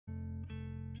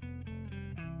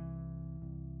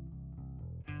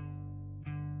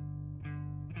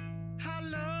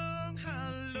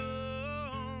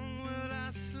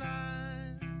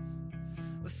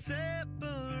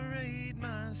separate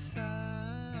my side.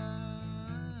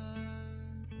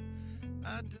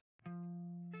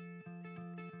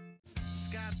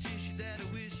 Scar tissue that I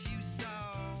wish you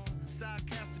saw.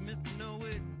 Sarcastic Mr. Know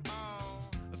It All.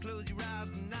 Close your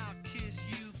eyes and I'll kiss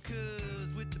you,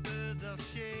 'cause with the birds I'll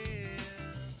share.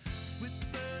 With the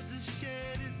birds I'll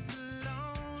share this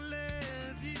lonely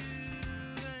view.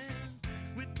 And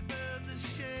with the birds I'll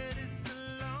share this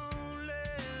lonely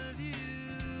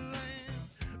view.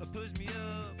 And push me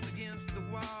up against the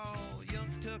wall.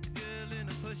 Young tuck girl in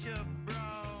a push-up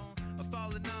bra.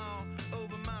 Falling all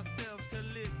over myself to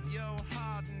lift your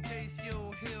heart and taste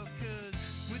your health, 'cause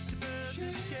with the birds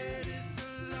I share this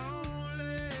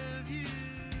lonely view.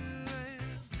 And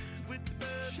with the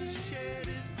birds I share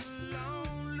this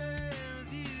lonely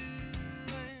view.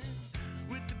 And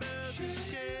with the birds I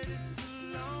share this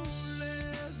lonely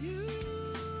view.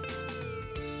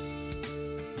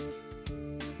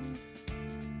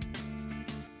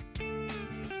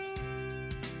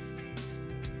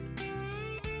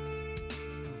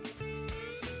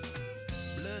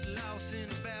 Blood loss in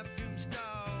a bathroom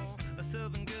stall. A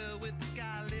southern girl with a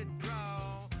scarlet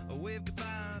draw. A wave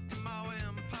goodbye to Ma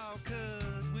and Pa,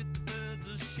 'cause with the birds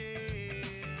I'll share.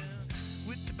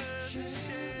 With the birds I'll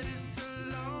share this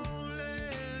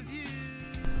lonely view.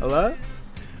 Hello?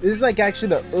 This is like actually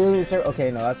the earliest.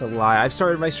 Okay, no, that's a lie. I've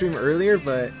started my stream earlier,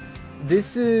 but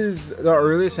this is the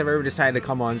earliest I've ever decided to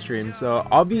come on stream. So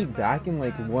I'll be back in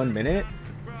like 1 minute.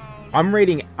 I'm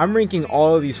ranking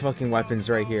all of these fucking weapons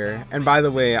right here. And by the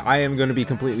way, I am going to be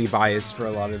completely biased for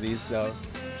a lot of these, so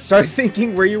start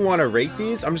thinking where you want to rate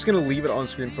these. I'm just going to leave it on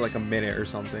screen for like a minute or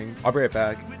something. I'll be right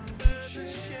back.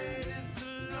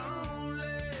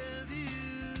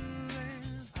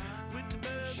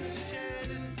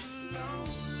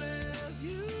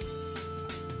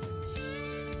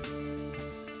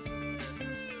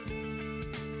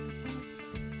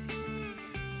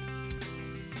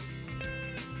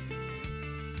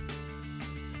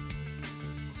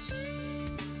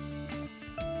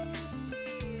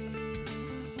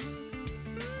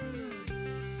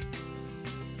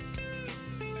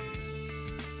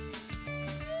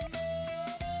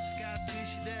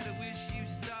 That I wish you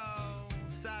saw.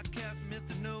 Sarcastic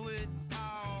Mr. Know It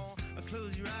All. I'll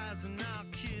close your eyes and I'll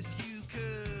kiss you,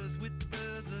 'cause with the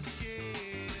birds I'll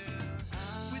share.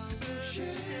 With the birds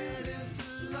I'll share this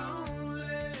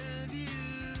lonely view.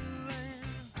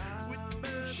 And with the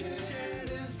birds I'll share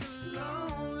this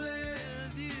lonely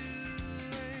view.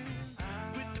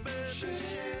 And with the birds I'll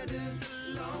share this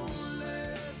lonely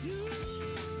view.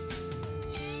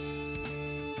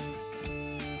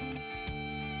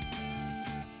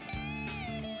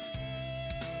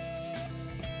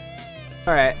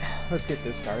 Alright, let's get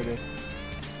this started.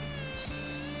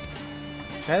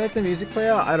 Should I let the music play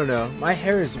out? I don't know. My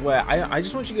hair is wet. I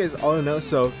just want you guys all to know.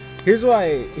 So here's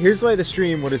why the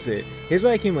stream, what is it? Here's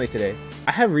why I came late today.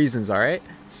 I have reasons, alright?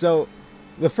 So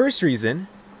the first reason,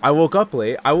 I woke up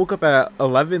late. I woke up at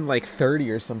 11:30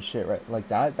 or some shit, right? Like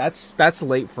that. That's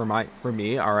late for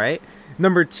me, alright?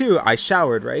 Number two, I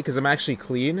showered, right? Because I'm actually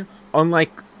clean.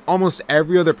 Unlike almost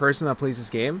every other person that plays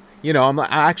this game. You know, I'm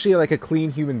actually like a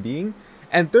clean human being.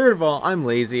 And third of all, I'm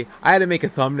lazy. I had to make a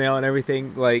thumbnail and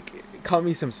everything. Like, cut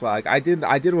me some slack. I did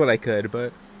what I could.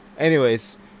 But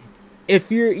anyways,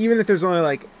 even if there's only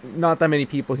like not that many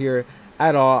people here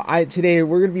at all, today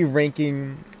we're gonna be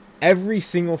ranking every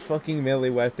single fucking melee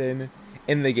weapon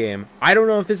in the game. I don't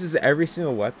know if this is every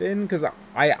single weapon, because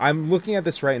I'm looking at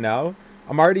this right now.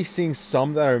 I'm already seeing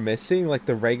some that are missing, like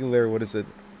the regular, what is it?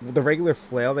 The regular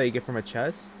flail that you get from a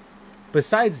chest.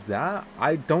 Besides that,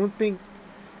 I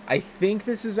think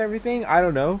this is everything. I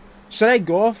don't know. Should I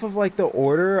go off of like the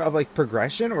order of like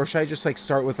progression, or should I just like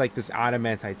start with like this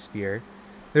adamantite spear?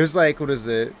 There's like, what is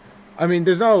it? I mean,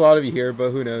 there's not a lot of you here,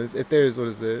 but who knows? If there's, what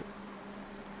is it?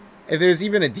 If there's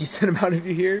even a decent amount of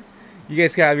you here, you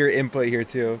guys can have your input here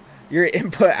too. Your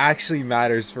input actually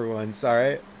matters for once,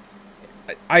 alright?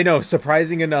 I know,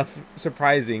 surprising,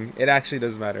 it actually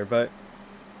does matter, but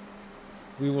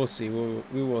we will see.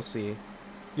 We will see.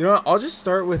 You know what? I'll just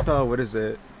start with, what is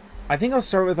it? I think I'll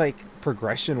start with, like,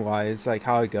 progression-wise, like,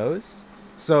 how it goes.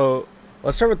 So,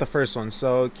 let's start with the first one.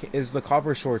 So, is the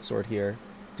copper short sword here?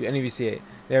 Do any of you see it?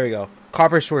 There we go.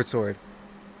 Copper short sword.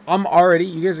 I'm already,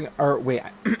 you guys are, wait,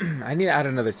 I need to add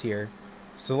another tier.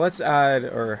 So, let's add,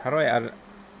 or how do I add,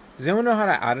 does anyone know how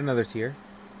to add another tier?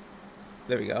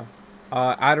 There we go.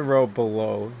 Add a row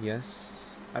below,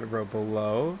 yes. Add a row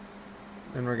below.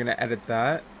 And we're going to edit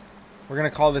that. We're going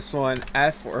to call this one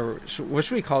F, or what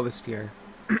should we call this tier?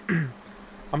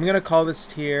 I'm going to call this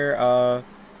tier,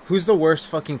 who's the worst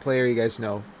fucking player you guys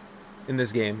know in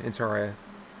this game, in Terraria?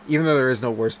 Even though there is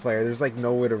no worst player, there's like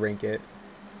no way to rank it.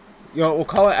 You know, we'll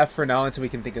call it F for now until we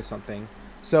can think of something.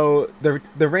 So the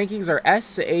rankings are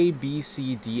S, A, B,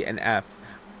 C, D, and F.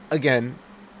 Again,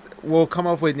 we'll come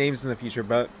up with names in the future,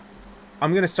 but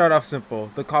I'm gonna start off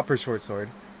simple. The copper short sword.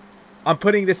 I'm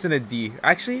putting this in a D.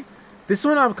 Actually, this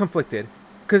one I'm conflicted,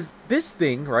 cause this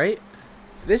thing, right?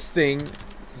 This thing,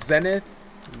 Zenith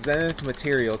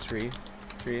material tree.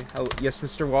 Hello, yes,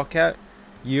 Mr. Wildcat.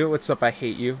 You, what's up? I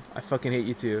hate you. I fucking hate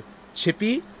you too.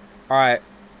 Chippy. All right.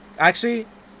 Actually,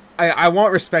 I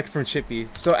want respect from Chippy.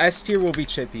 So S tier will be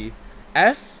Chippy.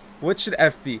 F? What should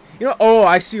F be? You know, oh,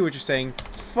 I see what you're saying.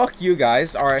 Fuck you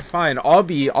guys. Alright, fine. I'll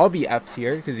be F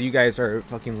tier because you guys are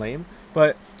fucking lame.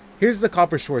 But here's the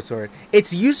copper short sword.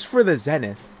 It's used for the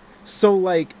Zenith. So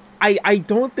like I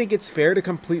don't think it's fair to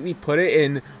completely put it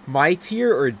in my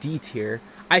tier or D tier.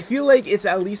 I feel like it's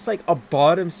at least like a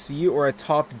bottom C or a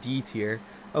top D tier.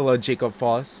 Hello, Jacob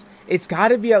Foss. It's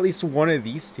gotta be at least one of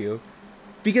these two.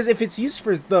 Because if it's used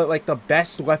for the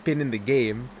best weapon in the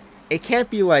game, it can't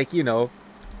be like, you know,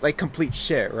 like complete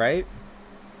shit, right?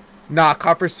 Nah,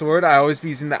 copper sword, I always be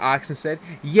using the axe instead.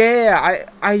 Yeah,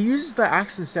 I use the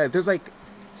axe instead. There's like,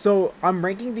 so I'm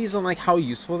ranking these on like how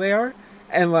useful they are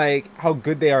and like how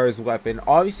good they are as a weapon.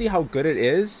 Obviously how good it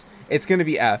is, it's gonna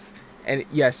be F. And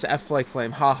yes, F like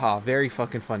flame, haha, very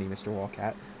fucking funny, Mr.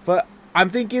 Wallcat. But I'm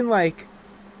thinking like,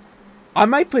 I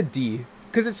might put D,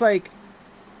 because it's like,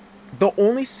 the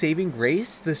only saving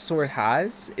grace this sword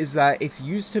has is that it's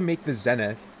used to make the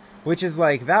Zenith, which is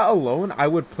like, that alone, I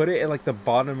would put it at like the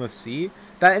bottom of C.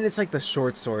 That, and it's like the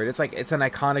short sword. It's like, it's an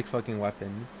iconic fucking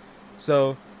weapon.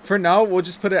 So for now, we'll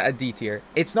just put it at D tier.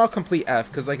 It's not complete F,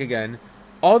 because like, again,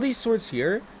 all these swords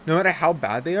here, no matter how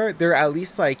bad they are, they're at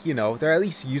least like, you know, they're at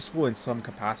least useful in some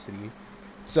capacity.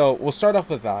 So we'll start off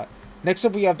with that. Next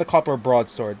up, we have the copper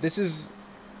broadsword. This is,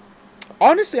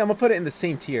 honestly, I'm gonna put it in the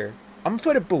same tier. I'm gonna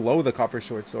put it below the copper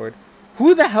short sword.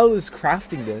 Who the hell is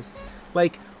crafting this?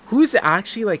 Like, who's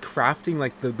actually like crafting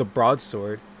like the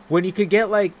broadsword when you could get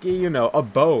like, you know, a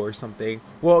bow or something?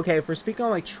 Well, okay, if we're speaking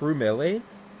on like true melee,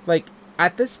 like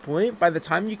at this point, by the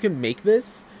time you can make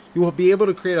this, you will be able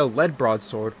to create a lead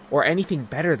broadsword or anything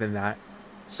better than that.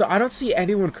 So I don't see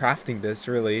anyone crafting this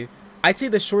really. I'd say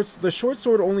the short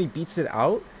sword only beats it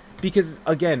out because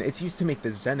again, it's used to make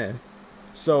the Zenith.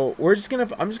 So I'm just gonna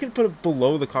put it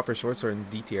below the copper short sword in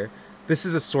D tier. This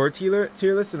is a sword tier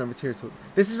list and a material.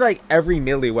 This is like every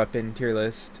melee weapon tier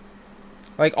list.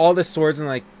 Like all the swords and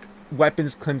like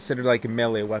weapons considered like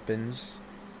melee weapons.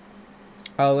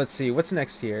 Let's see what's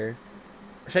next here.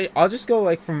 I'll just go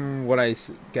like from what I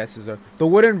guess is the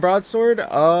wooden broadsword.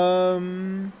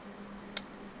 I'll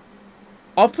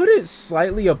put it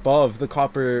slightly above the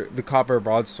copper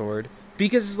broadsword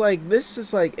because like this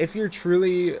is like if you're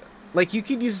truly like you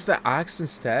could use the axe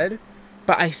instead,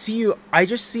 but I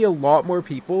just see a lot more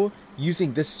people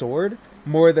using this sword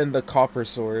more than the copper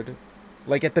sword,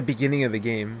 like at the beginning of the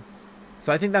game.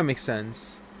 So I think that makes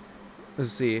sense.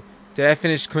 Let's see. Did I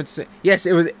finish Quincy? Yes,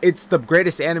 it's the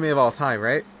greatest anime of all time,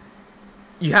 right?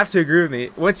 You have to agree with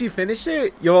me. Once you finish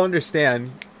it, you'll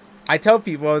understand. I tell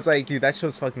people, I was like, dude, that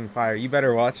show's fucking fire. You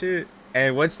better watch it.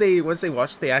 And once they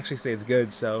watch it, they actually say it's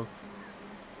good, so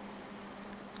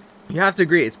you have to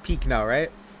agree, it's peak now, right?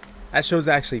 That show's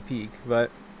actually peak, but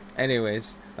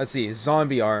anyways, let's see.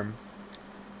 Zombie arm.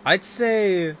 I'd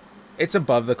say it's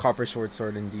above the copper short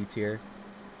sword in D tier.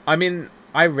 I mean,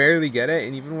 I rarely get it,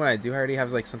 and even when I do, I already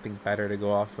have like something better to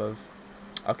go off of.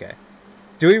 Okay.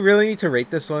 Do we really need to rate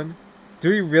this one? Do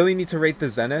we really need to rate the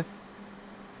Zenith?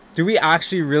 Do we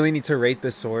actually really need to rate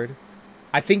this sword?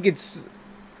 I think it's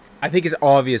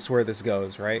obvious where this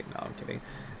goes, right? No, I'm kidding.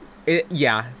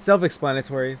 Yeah,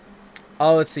 self-explanatory.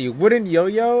 Let's see. Wooden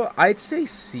yo-yo, I'd say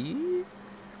C.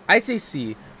 I'd say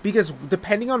C because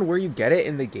depending on where you get it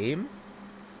in the game,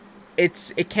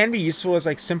 it can be useful as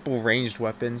like simple ranged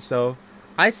weapons. So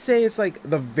I'd say it's like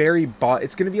the very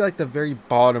it's gonna be like the very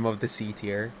bottom of the C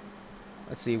tier.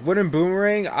 Let's see. Wooden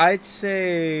boomerang, I'd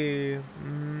say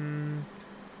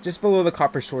just below the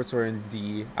copper short sword in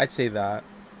D. I'd say that.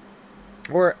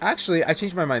 Or actually, I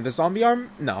changed my mind. The zombie arm,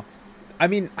 no. I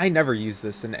mean, I never use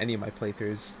this in any of my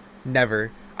playthroughs.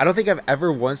 Never. I don't think I've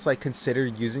ever once like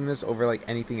considered using this over like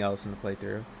anything else in the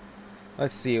playthrough.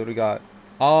 Let's see what we got.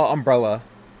 Umbrella.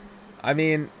 I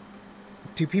mean,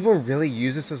 do people really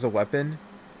use this as a weapon?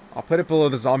 I'll put it below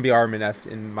the zombie arm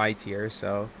in my tier.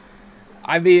 So,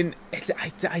 I mean,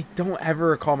 I don't ever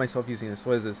recall myself using this.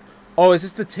 What is this? Oh, is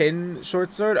this the tin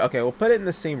short sword? Okay, we'll put it in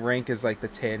the same rank as like the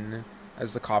tin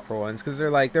as the copper ones because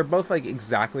they're both like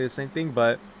exactly the same thing,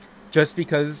 but just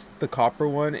because the copper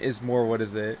one is more, what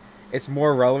is it? it's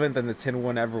more relevant than the tin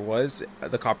one ever was.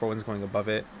 The copper one's going above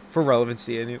it for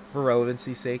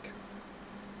relevancy's sake.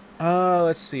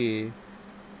 Let's see.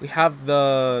 We have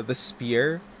the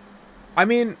spear. I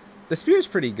mean, the spear is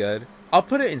pretty good. I'll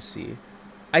put it in C.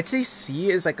 I'd say C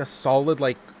is like a solid,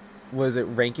 like, was it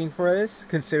ranking for this,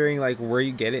 considering like where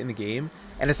you get it in the game,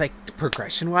 and it's like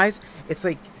progression wise, it's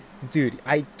like, dude,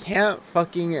 I can't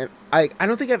fucking, I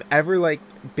don't think I've ever like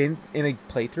been in a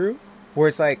playthrough where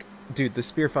it's like, dude, the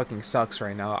spear fucking sucks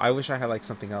right now. I wish I had like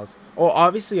something else. Well,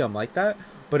 obviously I'm like that,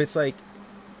 but it's like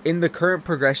in the current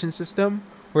progression system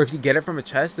where if you get it from a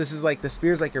chest, this is like the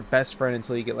spear is like your best friend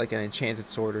until you get like an enchanted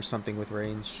sword or something with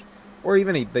range, or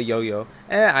even the yo-yo.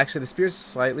 Actually, the spear is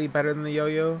slightly better than the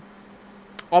yo-yo.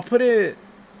 I'll put it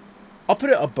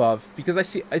above because I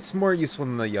see it's more useful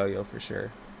than the yo-yo for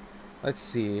sure. Let's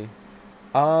see.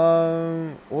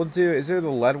 We'll do. Is there the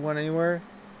lead one anywhere?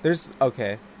 There's,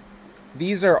 okay.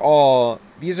 These are all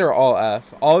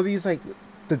F. All of these, like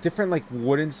the different like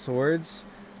wooden swords,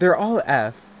 they're all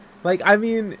F. Like, I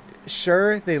mean,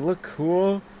 sure, they look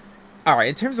cool. All right,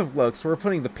 in terms of looks, we're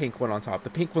putting the pink one on top. The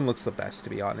pink one looks the best, to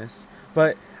be honest.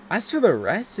 But as for the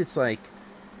rest, it's like,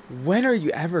 when are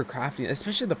you ever crafting,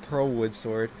 especially the pearl wood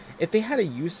sword? If they had a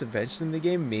use eventually in the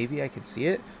game, maybe I could see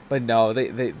it, but no,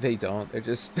 they don't. They're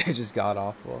just god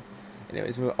awful.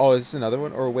 Anyways, oh, is this another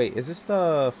one? Or wait, is this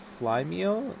the fly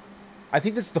meal? I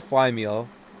think this is the fly meal,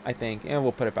 I think, and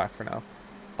we'll put it back for now.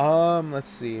 Let's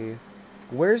see,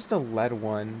 where's the lead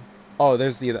one? Oh,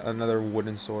 there's the another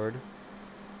wooden sword.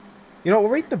 You know, we'll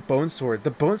rate the bone sword.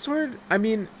 The bone sword, I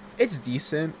mean, it's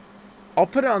decent. I'll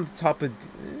put it on the top of.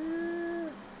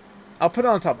 I'll put it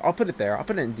on top. I'll put it there. I'll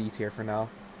put it in D tier for now.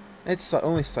 It's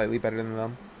only slightly better than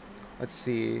them. Let's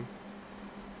see.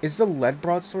 Is the lead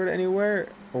broadsword anywhere?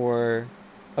 Or...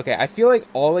 okay, I feel like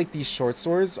all like these short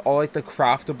swords, all like the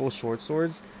craftable short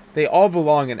swords, they all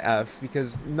belong in F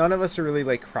because none of us are really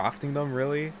like crafting them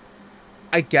really.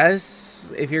 I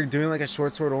guess if you're doing like a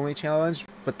short sword only challenge,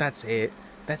 but that's it.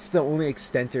 That's the only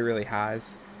extent it really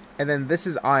has. And then this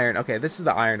is iron. Okay, this is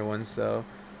the iron one, so...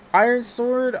 iron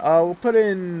sword, we'll put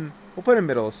in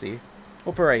middle C.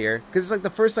 We'll put right here because it's like the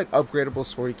first like upgradable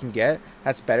sword you can get.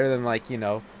 That's better than like, you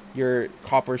know, your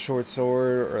copper short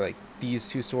sword or like these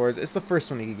two swords. It's the first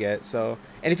one you can get. So,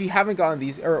 and if you haven't gotten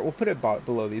these, or we'll put it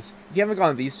below these. If you haven't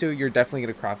gotten these two, you're definitely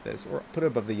gonna craft this or put it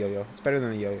above the yo-yo. It's better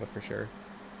than the yo-yo for sure.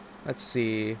 Let's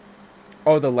see.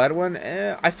 Oh, the lead one.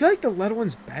 I feel like the lead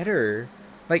one's better.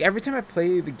 Like every time I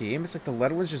play the game, it's like the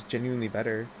lead one's just genuinely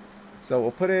better. So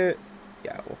we'll put it.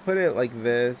 Yeah, we'll put it like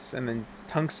this, and then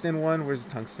tungsten one. Where's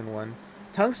the tungsten one?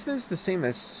 Tungsten's the same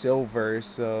as silver,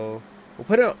 so we'll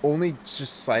put it only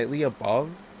just slightly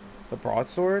above the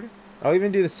broadsword. I'll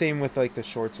even do the same with like the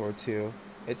short sword too.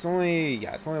 It's only,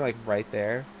 yeah, it's only like right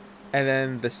there. And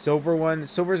then the silver one,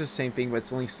 silver's the same thing, but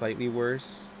it's only slightly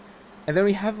worse. And then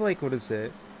we have like, what is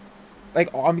it?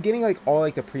 Like, I'm getting like all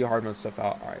like the pre-hard mode stuff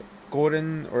out. All right,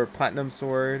 golden or platinum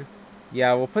sword.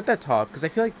 Yeah, we'll put that top because I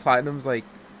feel like platinum's like,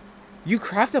 you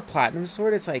craft a platinum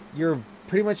sword, it's like you're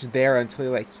pretty much there until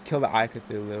you like kill the Eye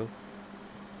Cthulhu.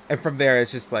 And from there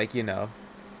it's just like, you know,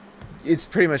 it's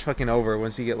pretty much fucking over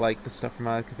once you get like the stuff from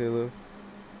Eye Cthulhu.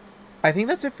 I think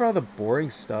that's it for all the boring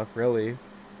stuff, really.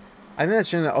 I think that's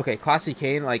generally okay. Classy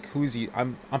Kane, like who's you?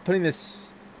 I'm putting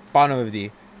this bottom of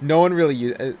D. No one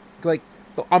really like.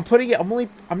 I'm putting it.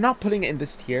 I'm not putting it in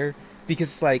this tier because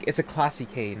it's like it's a Classy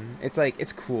Kane. It's like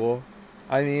it's cool.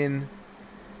 I mean,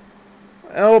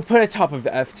 I'll put it top of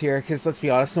F tier because let's be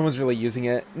honest, no one's really using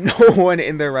it. No one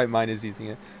in their right mind is using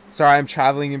it. Sorry, I'm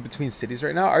traveling in between cities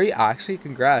right now. Are you actually?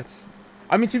 Congrats.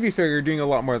 I mean, to be fair, you're doing a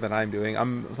lot more than I'm doing.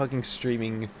 I'm fucking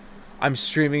streaming. I'm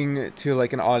streaming to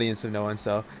like an audience of no one.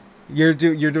 So you're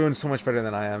doing so much better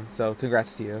than I am. So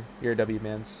congrats to you. You're a W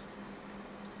mans.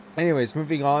 Anyways,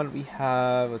 moving on. We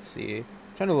have, let's see. I'm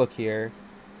trying to look here.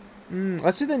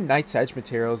 Let's do the Knight's Edge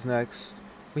materials next.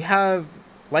 We have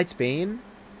Light's Bane.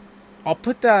 I'll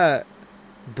put that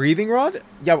breathing rod.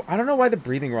 Yeah, I don't know why the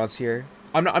breathing rod's here.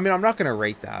 I'm not gonna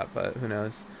rate that, but who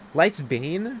knows. Light's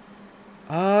Bane.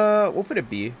 We'll put a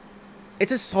B.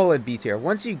 It's a solid B tier.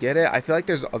 Once you get it, I feel like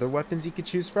there's other weapons you could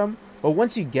choose from. But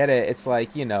once you get it, it's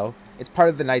like, you know, it's part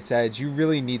of the Knight's Edge. You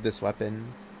really need this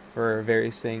weapon for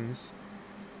various things.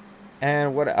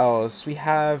 And what else? We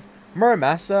have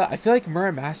Muramasa. I feel like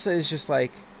Muramasa is just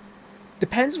like,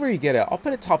 depends where you get it. I'll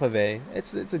put it top of A.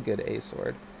 It's a good A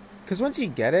sword. Because once you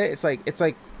get it, it's like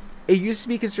it used to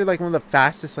be considered like one of the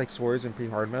fastest like swords in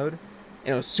pre-hard mode.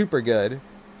 And it was super good.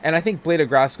 And I think Blade of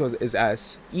Grass is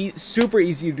S. Super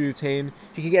easy to obtain.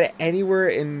 You can get it anywhere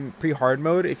in pre-hard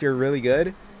mode if you're really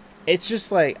good. It's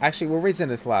just like, actually, we'll rate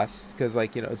Zenith last because,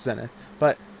 like, you know, it's Zenith.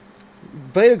 But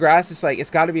Blade of Grass is like, it's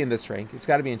got to be in this rank. It's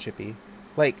got to be in Chippy.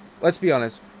 Like, let's be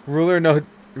honest. Ruler no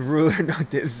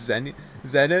dips Zenith.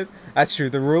 That's true.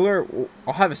 The Ruler,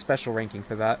 I'll have a special ranking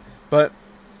for that. But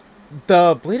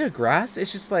the Blade of Grass,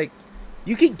 it's just like,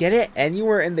 you can get it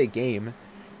anywhere in the game.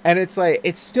 And it's like,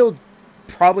 it's still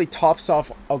probably tops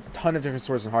off a ton of different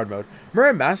swords in hard mode.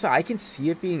 Muramasa, I can see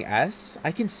it being S.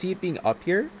 I can see it being up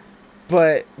here.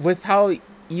 But with how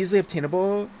easily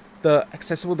obtainable the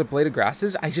accessible the Blade of Grass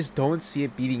is, I just don't see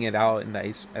it beating it out in the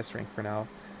S rank for now.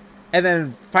 And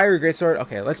then Fiery Greatsword,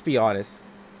 okay, let's be honest.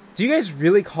 Do you guys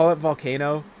really call it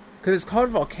Volcano? Because it's called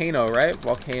Volcano, right?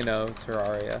 Volcano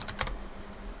Terraria.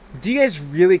 Do you guys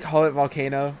really call it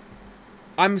Volcano?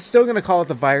 I'm still going to call it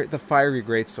the Fiery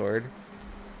Greatsword.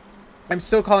 I'm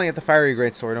still calling it the Fiery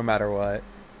Greatsword no matter what.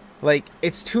 Like,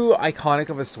 it's too iconic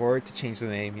of a sword to change the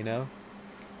name, you know?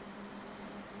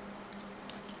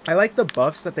 I like the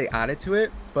buffs that they added to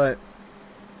it, but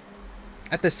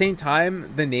at the same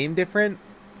time, the name different.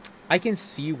 I can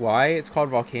see why it's called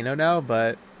Volcano now,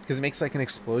 but because it makes like an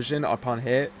explosion upon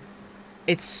hit.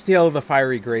 It's still the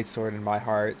Fiery Greatsword in my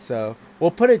heart, so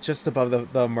we'll put it just above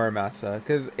the Muramasa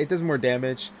because it does more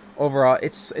damage. Overall,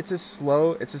 it's a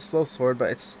slow sword,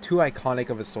 but it's too iconic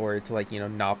of a sword to, like, you know,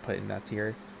 not put in that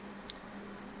tier.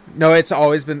 No, it'll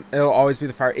always be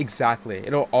the fire. Exactly,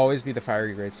 it'll always be the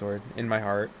Fiery Greatsword in my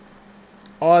heart.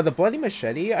 The Bloody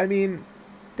Machete, I mean,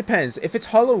 depends. If it's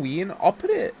Halloween, I'll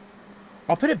put it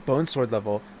Bone Sword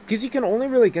level, because you can only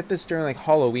really get this during like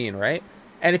Halloween, right?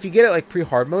 And if you get it like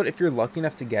pre-hard mode, if you're lucky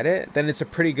enough to get it, then it's a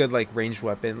pretty good like ranged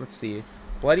weapon. Let's see,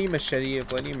 Bloody Machete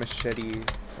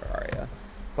Terraria.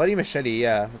 Bloody Machete,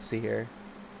 yeah. Let's see here.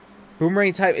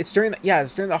 Boomerang type. It's during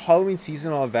the Halloween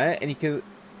seasonal event, and you can,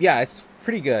 yeah, it's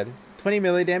pretty good. 20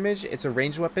 melee damage. It's a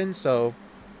ranged weapon, so,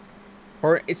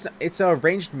 or it's a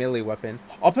ranged melee weapon.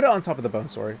 I'll put it on top of the Bone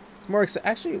Sword. It's more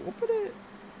actually.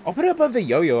 I'll put it above the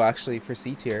Yo-Yo actually for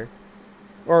C tier.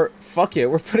 Or fuck it,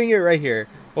 we're putting it right here.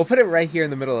 We'll put it right here in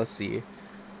the middle of C,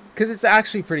 because it's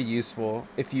actually pretty useful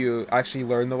if you actually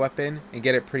learn the weapon and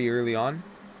get it pretty early on.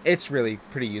 It's really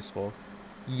pretty useful.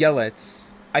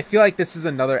 Yellets. I feel like this is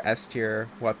another S tier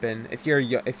weapon. If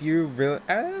you really,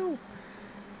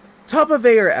 top of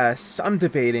A or S. I'm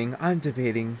debating. I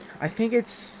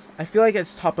feel like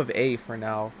it's top of A for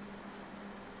now,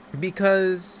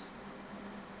 because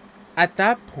at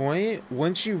that point,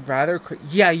 wouldn't you rather?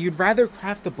 Yeah, you'd rather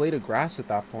craft the Blade of Grass at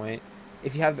that point.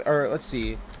 If you have, or let's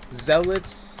see,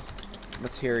 Zealots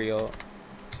materials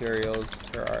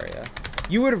Terraria.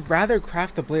 You would rather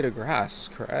craft the Blade of Grass,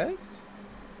 correct?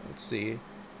 Let's see.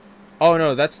 Oh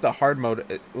no, that's the hard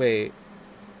mode. Wait,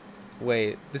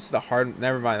 this is the hard.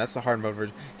 Never mind, that's the hard mode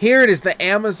version. Here it is, the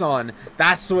Amazon.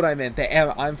 That's what I meant.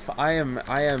 I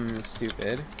am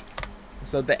stupid.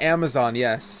 So the Amazon,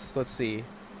 yes. Let's see.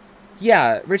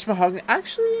 Yeah, Rich Mahogany.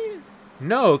 Actually,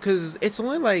 no, because it's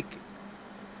only like,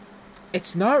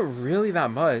 it's not really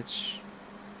that much.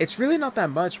 It's really not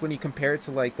that much when you compare it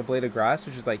to like the Blade of Grass,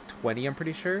 which is like 20, I'm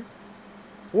pretty sure.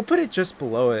 We'll put it just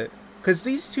below it, because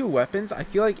these two weapons, I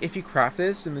feel like if you craft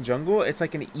this in the jungle, it's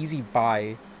like an easy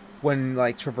buy when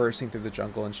like traversing through the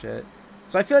jungle and shit.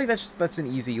 So I feel like that's an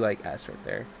easy like S right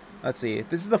there. Let's see.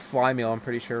 This is the fly meal, I'm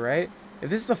pretty sure, right?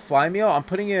 If this is the fly meal, I'm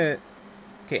putting it.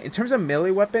 Okay, in terms of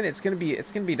melee weapon, it's gonna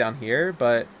be down here,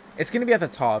 but it's gonna be at the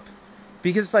top,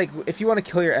 because like if you want to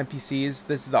kill your NPCs,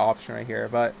 this is the option right here.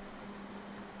 But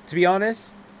to be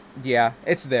honest, yeah,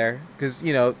 it's there, because,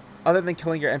 you know, other than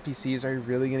killing your NPCs, are you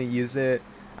really gonna use it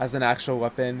as an actual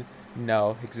weapon?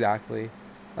 No, exactly.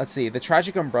 Let's see, the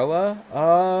Tragic Umbrella.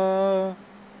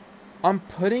 I'm gonna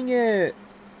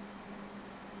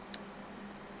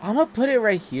put it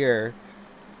right here,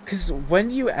 because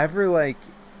when you ever like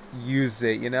use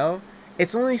it, you know,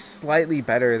 it's only slightly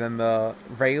better than the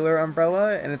regular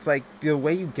umbrella, and it's like the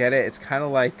way you get it, it's kind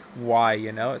of like, why,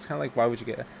 you know, it's kind of like, why would you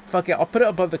get it? Fuck it, I'll put it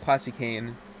above the Classy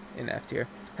Cane in F tier.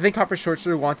 I think Copper Short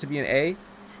Sword want to be an A.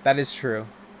 That is true.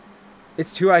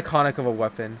 It's too iconic of a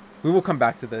weapon. We will come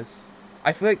back to this.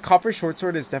 I feel like Copper Short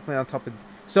Sword is definitely on top of.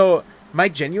 So my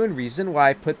genuine reason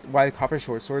why the Copper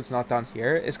Short Sword's not down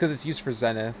here is because it's used for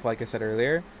Zenith, like I said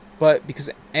earlier. But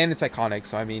and it's iconic,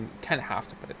 so I mean, kind of have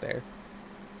to put it there.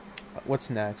 What's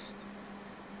next?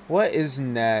 What is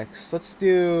next? Let's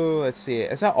see.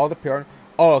 Is that all the PR?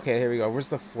 Oh, okay, here we go. Where's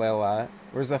the flail at?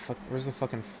 Where's the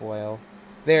fucking flail?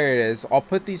 There it is. I'll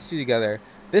put these two together.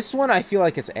 This one, I feel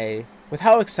like it's A. With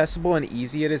how accessible and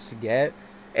easy it is to get,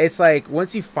 it's like,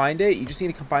 once you find it, you just need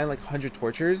to combine like 100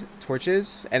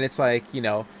 torches, and it's like, you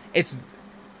know, it's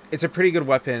a pretty good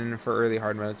weapon for early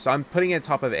hard mode. So I'm putting it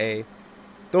top of A.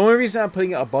 The only reason I'm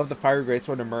putting it above the Fire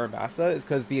Greatsword and Muramasa is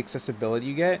because the accessibility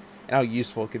you get and how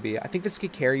useful it could be. I think this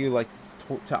could carry you like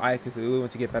to Eye of Cthulhu and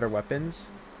to get better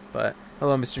weapons. But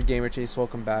hello, Mr. Gamer Chase,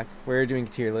 welcome back. We're doing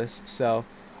tier list, so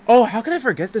oh, how can I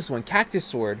forget this one? Cactus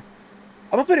Sword.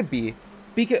 I'm gonna put it B.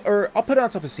 Or I'll put it on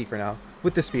top of C for now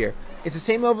with the spear. It's the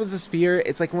same level as the spear.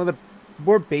 It's like one of the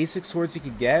more basic swords you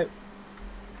could get.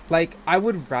 Like I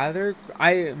would rather,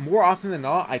 more often than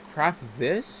not, I craft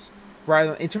this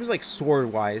rather in terms of like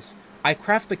sword wise. I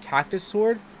craft the Cactus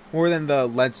Sword more than the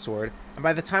lead sword. And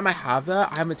by the time I have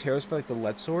that, I have materials for like the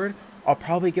lead sword. I'll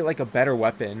probably get like a better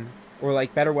weapon, or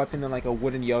like better weapon than like a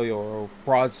wooden yo-yo or a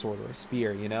broadsword or a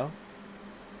spear, you know?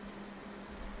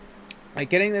 Like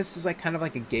getting this is like kind of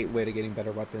like a gateway to getting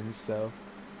better weapons, so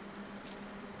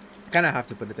kind of have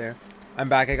to put it there. I'm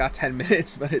back. I got 10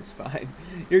 minutes, but it's fine.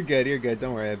 You're good. You're good.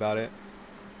 Don't worry about it.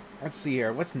 Let's see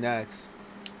here. What's next?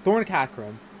 Thorn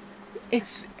Cacrum.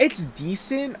 It's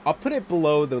decent. I'll put it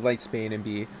below the Lightsbane and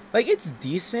B. Like it's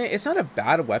decent. It's not a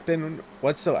bad weapon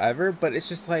whatsoever, but it's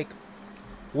just like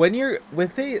when you're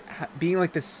with it being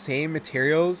like the same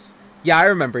materials. Yeah, I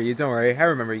remember you. Don't worry. I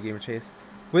remember you, Gamer Chase.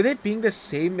 With it being the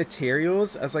same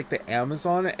materials as like the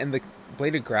Amazon and the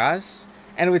Blade of Grass,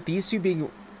 and with these two being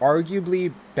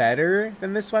arguably better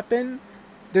than this weapon,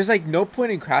 there's like no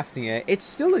point in crafting it. It's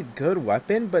still a good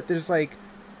weapon, but there's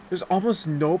almost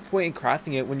no point in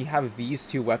crafting it when you have these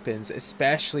two weapons,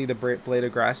 especially the Blade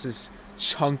of Grass is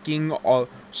chunking all,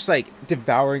 just like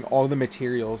devouring all the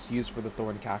materials used for the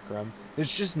Thorn Cacrum.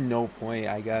 There's just no point,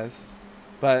 I guess.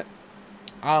 But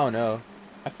I don't know.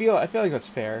 I feel like that's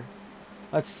fair.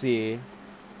 Let's see.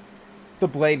 The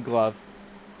Blade Glove.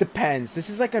 Depends. This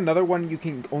is like another one you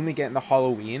can only get in the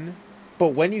Halloween. But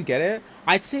when you get it,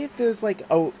 I'd say if there's like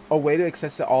a way to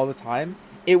access it all the time,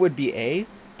 it would be A.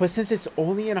 But since it's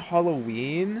only in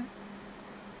Halloween,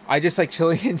 I just like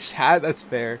chilling in chat. That's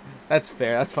fair. That's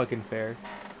fair. That's fucking fair.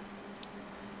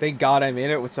 Thank God I made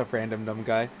it. What's up, random dumb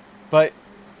guy? But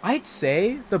I'd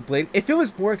say the Blade, if it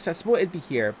was more accessible, it'd be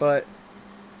here. But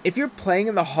if you're playing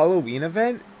in the Halloween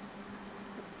event,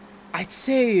 I'd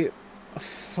say,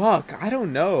 fuck, I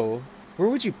don't know. Where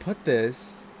would you put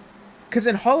this? Because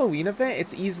in Halloween event,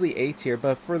 it's easily A tier,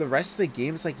 but for the rest of the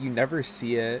game, it's like you never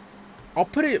see it. I'll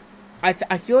put it, I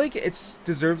feel like it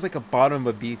deserves like a bottom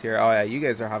of B tier. Oh yeah, you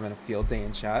guys are having a field day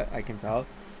in chat, I can tell.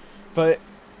 But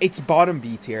it's bottom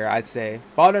B tier, I'd say.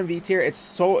 Bottom B tier,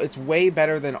 it's way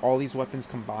better than all these weapons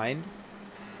combined.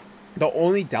 The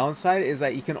only downside is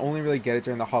that you can only really get it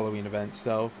during the Halloween event,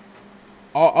 so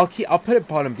I'll put it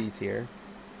bottom B tier.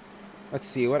 Let's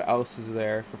see what else is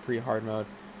there for pre-hard mode.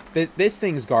 This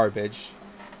thing's garbage.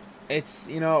 It's,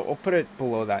 you know, we'll put it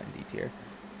below that in D tier.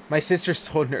 My sister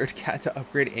sold Nerd Cat to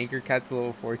upgrade Anchor Cat to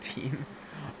level 14.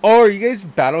 Oh, are you guys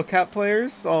Battle Cat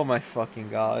players? Oh my fucking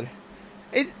god.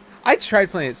 I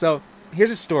tried playing it. So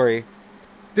here's a story.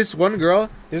 This one girl,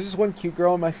 there's this one cute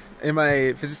girl in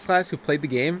my physics class who played the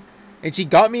game, and she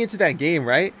got me into that game,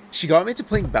 right? She got me into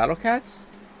playing Battle Cats.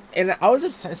 And I was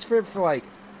obsessed for it for like,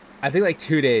 I think like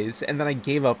 2 days, and then I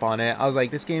gave up on it. I was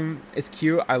like, this game is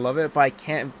cute, I love it, but I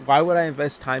can't, why would I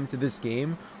invest time into this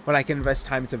game when I can invest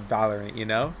time into Valorant, you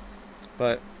know?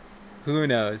 But who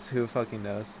knows? Who fucking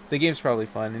knows? The game's probably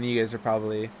fun, and you guys are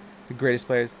probably the greatest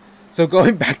players. So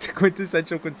going back to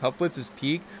quintessential quintuplets is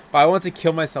peak, but I want to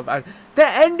kill myself out. The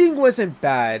ending wasn't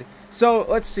bad. So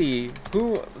let's see.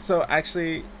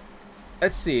 Actually,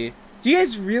 let's see. Do you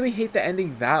guys really hate the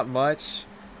ending that much?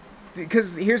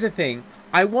 Because here's the thing,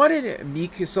 I wanted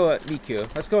Miku. So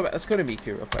Miku, let's go to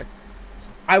Miku real quick.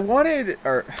 I wanted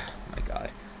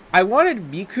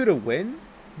Miku to win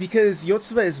because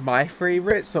Yotsuba is my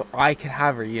favorite, so I could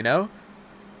have her, you know.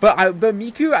 But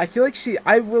Miku, I feel like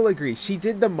I will agree, she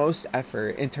did the most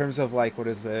effort in terms of like, what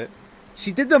is it?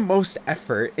 She did the most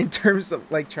effort in terms of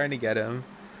like trying to get him.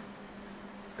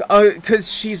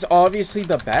 Because she's obviously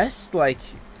the best. Like,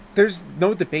 there's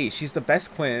no debate. She's the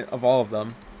best Quint of all of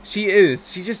them. She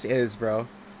just is, bro.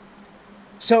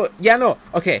 So, yeah, no.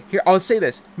 Okay, here, I'll say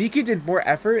this. Miku did more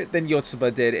effort than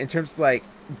Yotsuba did in terms of, like,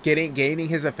 gaining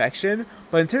his affection.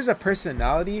 But in terms of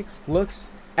personality,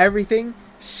 looks, everything,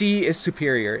 she is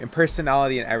superior in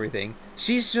personality and everything.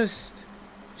 She's just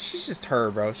her,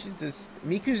 bro.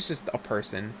 Miku's just a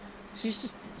person.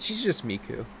 She's just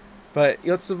Miku. But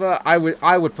Yotsuba,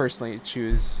 I would personally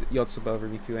choose Yotsuba over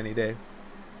Miku any day.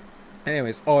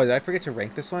 Anyways, oh, did I forget to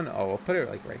rank this one? Oh, we'll put it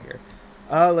like right here.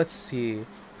 Let's see.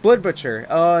 Blood Butcher.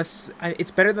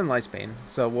 It's better than Lightsbane,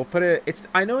 so we'll put it.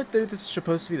 I know this is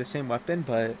supposed to be the same weapon,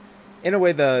 but in a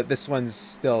way, this one's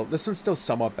still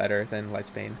somewhat better than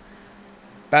Lightsbane.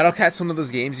 Battle Cat's one of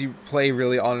those games you play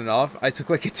really on and off. I took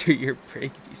like a 2-year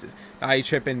break. Jesus. Now you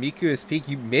tripping. Miku is peak.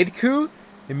 You mid-Ku?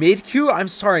 Mid-Ku? I'm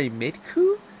sorry,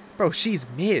 mid-Ku? Bro, she's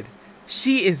mid.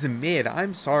 She is mid.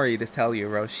 I'm sorry to tell you,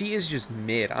 bro. She is just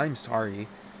mid. I'm sorry.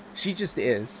 She just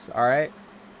is. Alright?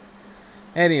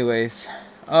 Anyways.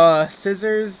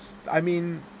 Scissors. I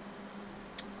mean,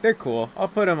 they're cool. I'll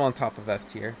put them on top of F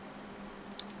tier.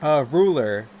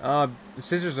 Ruler.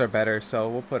 Scissors are better, so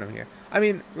we'll put them here. I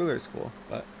mean, ruler is cool,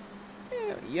 but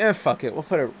yeah, fuck it.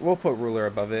 We'll put ruler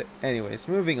above it. Anyways,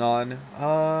 moving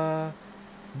on.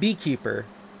 Beekeeper.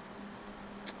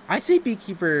 I'd say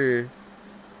beekeeper.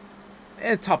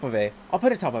 Top of A. I'll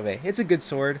put it top of A. It's a good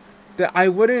sword. I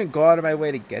wouldn't go out of my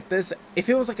way to get this if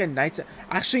it was like a knight's.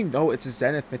 Actually, no, it's a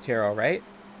zenith material, right?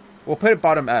 We'll put it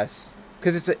bottom S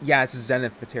because it's a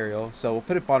zenith material. So we'll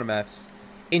put it bottom S.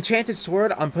 Enchanted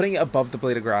sword. I'm putting it above the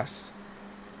blade of grass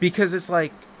because it's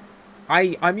like.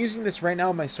 I'm using this right now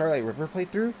in my Starlight River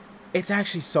playthrough. It's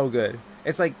actually so good.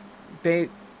 It's like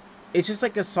it's just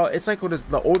like it's like what is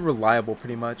the old reliable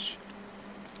pretty much.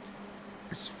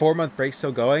 This 4-month break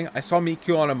still going. I saw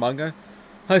Miku on Among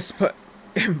Us put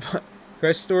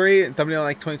Crush Story and thumbnail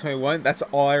like 2021. That's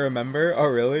all I remember. Oh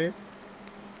really?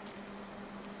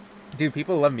 Dude,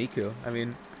 people love Miku. I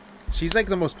mean, she's like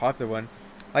the most popular one.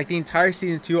 Like the entire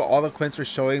season 2, all the quints were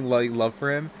showing like love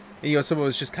for him, and Yosuba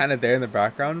was just kind of there in the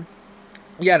background.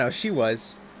 Yeah, no, she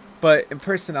was. But in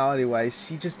personality-wise,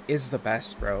 she just is the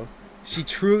best, bro. She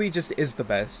truly just is the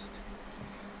best.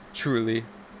 Truly.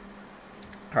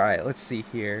 Alright, let's see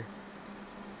here.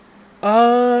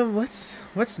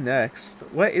 What's next?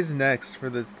 What is next for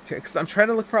the... Because I'm trying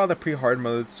to look for all the pre-hard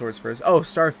mode swords first. Oh,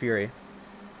 Star Fury.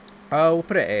 We'll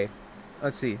put it A.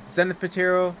 Let's see. Zenith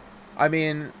material. I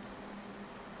mean...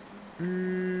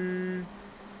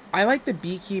 I like the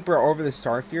Beekeeper over the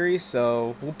Star Fury,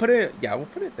 so we'll put it, we'll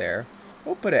put it there.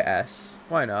 We'll put it S.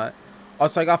 Why not?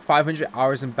 Also, I got 500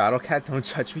 hours in Battle Cat. Don't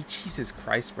judge me. Jesus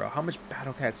Christ, bro. How much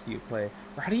Battle Cats do you play?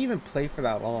 Or how do you even play for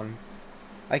that long?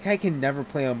 Like, I can never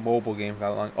play a mobile game for that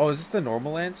long. Oh, is this the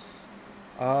normal lance?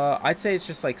 I'd say it's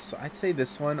just like, I'd say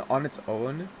this one on its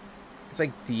own. It's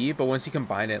like D, but once you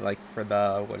combine it, like, for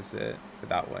the, what is it? For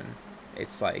that one.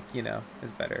 It's like, you know,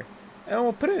 it's better. And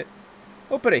we'll put it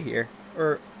here.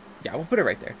 Or... yeah, we'll put it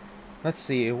right there. Let's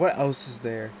see. What else is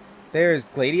there? There's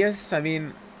Gladius. I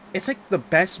mean, it's like the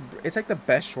best. It's like the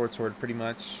best short sword, pretty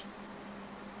much.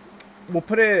 We'll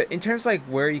put it in terms of like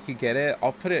where you could get it.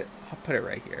 I'll put it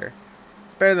right here.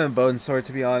 It's better than the Bone Sword,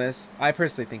 to be honest. I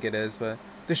personally think it is, but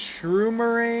the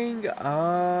Shroomerang.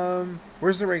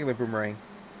 Where's the regular boomerang?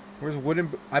 Where's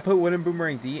wooden? I put wooden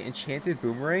boomerang D. Enchanted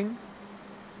boomerang.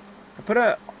 I put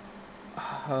a.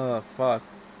 Oh fuck.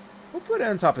 We'll put it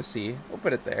on top of C. We'll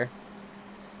put it there.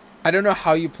 I don't know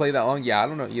how you play that long. Yeah, I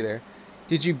don't know either.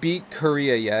 Did you beat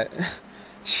Korea yet?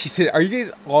 Jesus, are you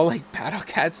guys all like Battle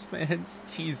Cats fans?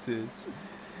 Jesus.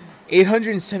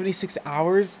 876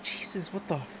 hours? Jesus, what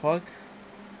the fuck?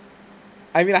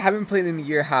 I mean, I haven't played in a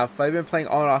year and a half, but I've been playing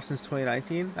on and off since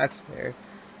 2019. That's fair.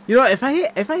 You know, if I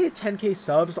hit 10k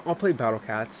subs, I'll play Battle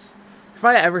Cats. If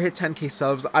I ever hit 10k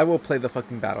subs, I will play the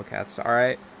fucking Battle Cats,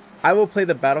 alright? I will play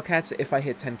the Battle Cats if I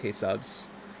hit 10k subs.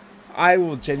 I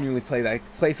will genuinely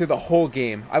play through the whole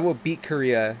game. I will beat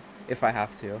Korea if I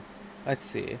have to. Let's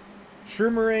see.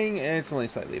 Shroomerang, and it's only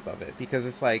slightly above it because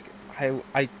it's like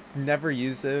I never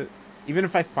use it. Even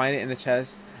if I find it in a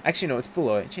chest. Actually, no, it's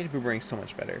below it. Enchanted Boomerang's so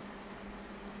much better.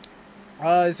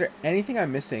 Is there anything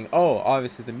I'm missing? Oh,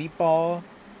 obviously the meatball.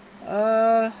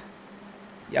 Yeah,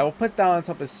 we'll put that on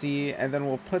top of C, and then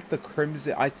we'll put the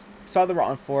Crimson. I saw the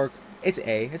Rotten Fork. It's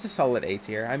A. It's a solid A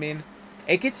tier. I mean,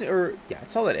 it gets,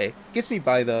 it's solid A. Gets me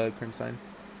by the Crimson.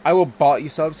 I will bot you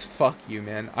subs. Fuck you,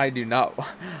 man. I do not.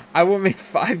 I will make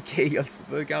 5k on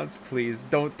sub accounts, please.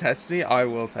 Don't test me. I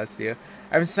will test you.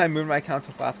 Ever since I moved my account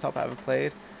to laptop, I haven't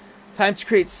played. Time to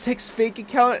create 6 fake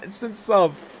accounts and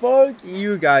sub. Fuck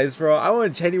you guys, bro. I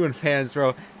want genuine fans,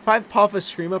 bro. If I pop a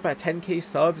stream up at 10k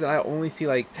subs and I only see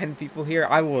like 10 people here,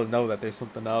 I will know that there's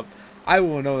something up. I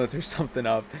will know that there's something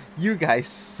up. You guys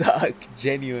suck,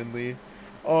 genuinely.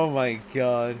 Oh my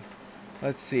god.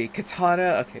 Let's see.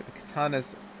 Katana. Okay, the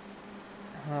katana's...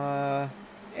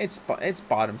 It's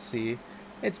bottom C.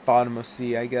 It's bottom of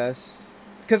C, I guess.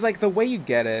 Because, like, the way you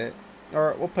get it...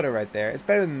 Or, we'll put it right there. It's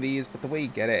better than these, but the way you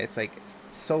get it, it's, like, it's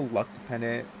so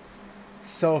luck-dependent.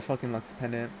 So fucking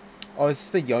luck-dependent. Oh, is this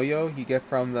the yo-yo you get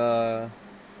from the...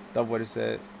 What is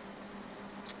it?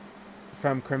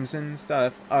 From Crimson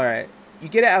stuff. Alright. You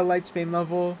get it at Lightsbane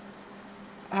level.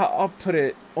 I'll put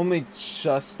it only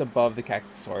just above the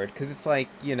Cactus Sword. Because it's like,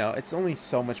 you know, it's only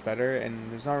so much better. And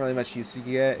there's not really much use to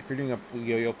get. If you're doing a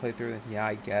yo-yo playthrough, then yeah,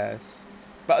 I guess.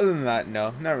 But other than that,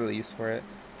 no, not really used for it.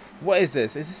 What is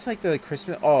this? Is this like the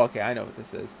Christmas? Oh, okay, I know what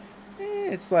this is.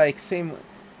 It's like same.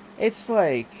 It's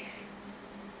mm,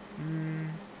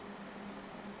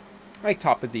 like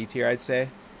top of D tier, I'd say.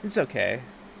 It's okay.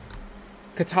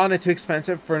 Katana too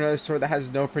expensive for another sword that has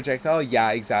no projectile?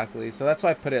 Yeah, exactly. So that's why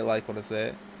I put it like, what is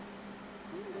it?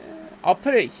 I'll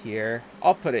put it here.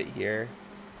 I'll put it here.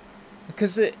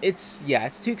 Because it's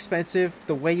too expensive.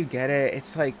 The way you get it,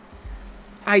 it's like,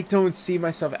 I don't see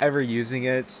myself ever using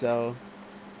it, so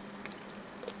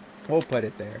we'll put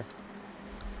it there.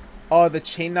 Oh, the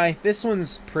chain knife. This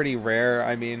one's pretty rare.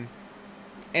 I mean,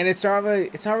 and it's not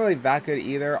really that good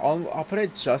either. I'll put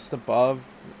it just above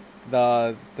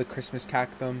the Christmas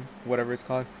cactum, whatever it's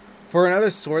called. For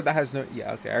another sword that has no...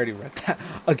 Yeah, okay, I already read that.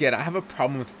 Again, I have a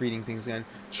problem with reading things again.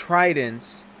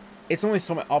 Trident. It's only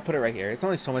so much... I'll put it right here. It's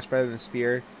only so much better than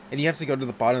Spear. And you have to go to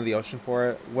the bottom of the ocean for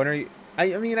it. When are you...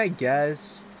 I mean, I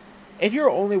guess... If your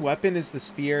only weapon is the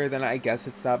Spear, then I guess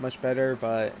it's that much better.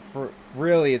 But for...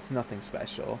 Really, it's nothing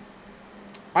special.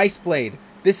 Ice Blade.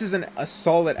 This is a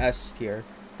solid S tier.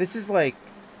 This is like...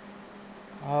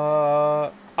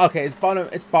 Okay, it's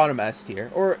bottom S tier.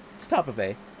 Or it's top of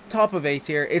A. Top of A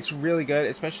tier. It's really good,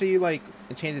 especially like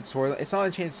enchanted sword. It's not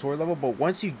enchanted sword level, but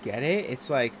once you get it, it's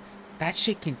like that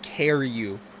shit can carry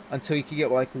you until you can get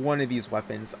like one of these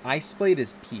weapons. Ice Blade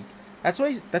is peak. That's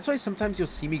why sometimes you'll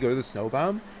see me go to the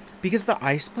Snowbound, because the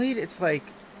Ice Blade, it's like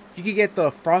you can get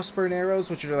the Frostburn arrows,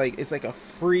 which are like, it's like a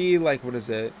free, like, what is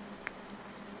it?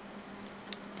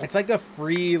 It's like a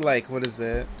free, like, what is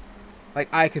it? Like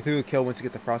I Cthulhu kill once you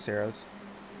get the frost arrows.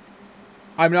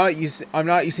 I'm not using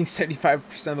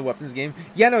 75% of the weapons game.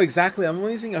 Yeah, no, exactly. I'm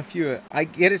only using a few. I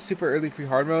get it super early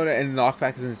pre-hard mode and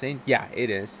knockback is insane. Yeah,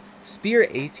 it is. Spear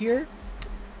A tier.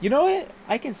 You know what?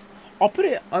 I'll put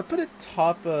it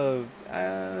top of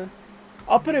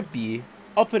I'll put it B.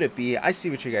 I'll put it B. I see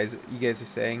what you guys are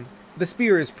saying. The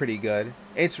Spear is pretty good.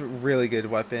 It's a really good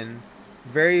weapon.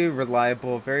 Very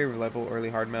reliable early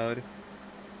hard mode.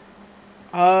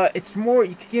 It's more,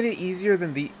 you can get it easier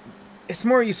than the... It's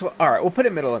more useful. Alright, we'll put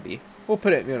it middle of B.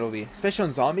 Especially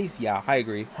on zombies? Yeah, I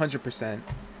agree. 100%.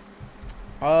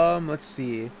 Let's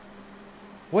see.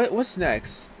 What's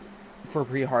next for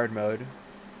pre-hard mode?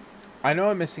 I know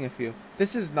I'm missing a few.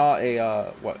 This is not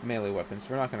a, melee weapons.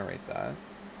 We're not gonna rate that.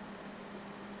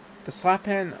 The slap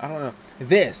hand, I don't know.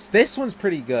 This one's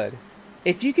pretty good.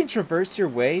 If you can traverse your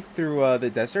way through, the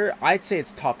desert, I'd say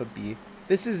it's top of B.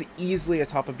 This is easily a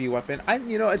top of B weapon.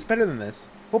 You know, it's better than this.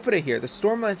 We'll put it here. The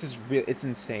Stormlance is it's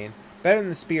insane. Better than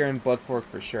the Spear and Bloodfork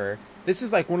for sure. This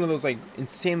is like one of those like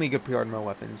insanely good pre-hard mode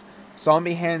weapons.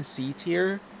 Zombie Hand C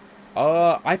tier.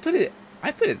 I put it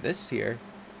this tier.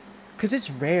 Cause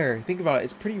it's rare. Think about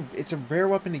it. It's a rare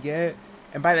weapon to get.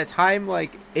 And by the time,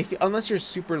 like, unless you're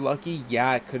super lucky,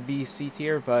 yeah, it could be C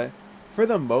tier, but for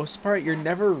the most part, you're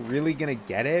never really gonna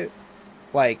get it,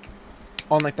 like,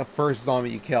 on like the first zombie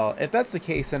you kill. If that's the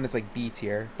case, then it's like B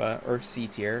tier, or C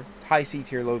tier, high C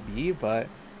tier, low B. But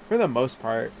for the most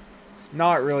part,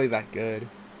 not really that good.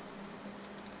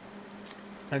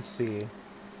 Let's see.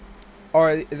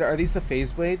 Are these the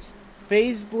Phase Blades?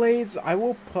 Phase Blades, I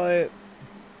will put,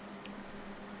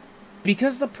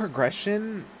 because the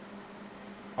progression,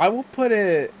 I will put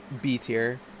it B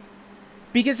tier.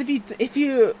 Because if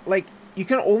you like, you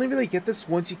can only really get this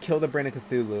once you kill the Brain of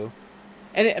Cthulhu.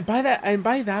 And by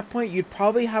that point, you'd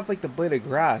probably have like the Blade of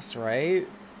Grass, right?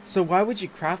 So why would you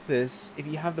craft this if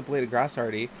you have the Blade of Grass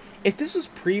already? If this was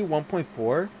pre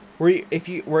 1.4,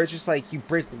 where it's just like you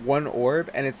break one orb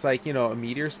and it's like, you know, a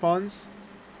meteor spawns,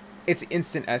 it's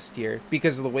instant S tier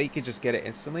because of the way you could just get it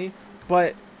instantly.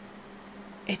 But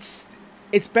it's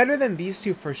better than these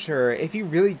two for sure. If you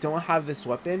really don't have this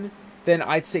weapon, then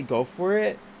I'd say go for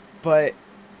it. But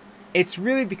it's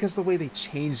really because the way they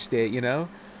changed it, you know?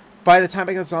 By the time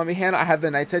I got Zombie Hand, I have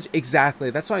the Night's Edge. Exactly,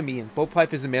 that's what I mean.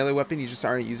 Blowpipe is a melee weapon, you just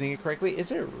aren't using it correctly.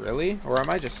 Is it really? Or am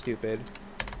I just stupid?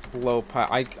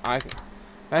 Blowpipe.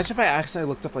 Imagine if I accidentally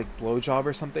looked up like blowjob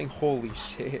or something. Holy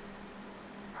shit.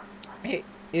 Hey,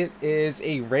 it is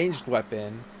a ranged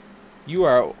weapon. You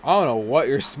are, I don't know what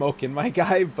you're smoking, my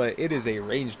guy, but it is a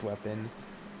ranged weapon.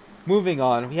 Moving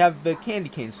on, we have the Candy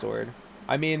Cane Sword.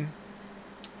 I mean,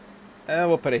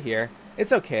 we'll put it here.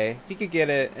 It's okay. If you could get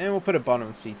it, and we'll put it bottom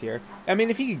of C tier. I mean,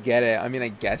 if you could get it, I mean, I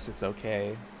guess it's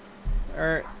okay.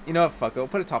 Or, you know what, fuck it. We'll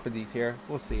put it top of D tier.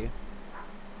 We'll see.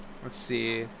 Let's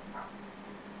see.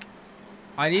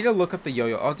 I need to look up the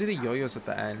yo-yo. I'll do the yo-yos at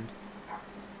the end.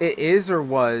 It is or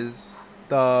was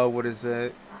the, what is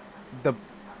it? The...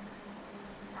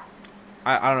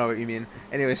 I don't know what you mean.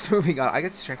 Anyways, moving on. I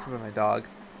got distracted by my dog.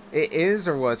 It is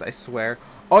or was, I swear.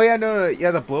 Oh yeah, no,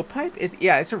 yeah, the blowpipe.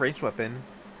 It's a ranged weapon.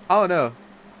 I don't know.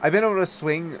 I've been able to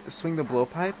swing the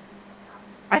blowpipe.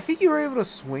 I think you were able to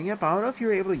swing it, but I don't know if you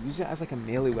were able to use it as like a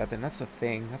melee weapon. That's the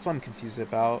thing. That's what I'm confused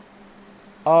about.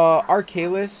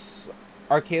 Arcalis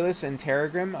and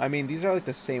Terragrim. I mean, these are like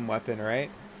the same weapon, right?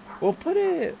 We'll put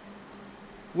it.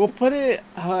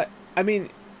 I mean,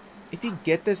 if you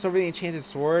get this over the enchanted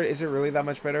sword, is it really that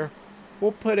much better?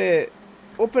 We'll put it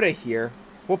here.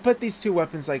 We'll put these two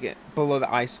weapons like below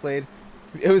the ice blade.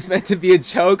 It was meant to be a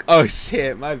joke. Oh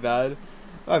shit, my bad.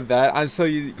 I'm so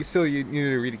you need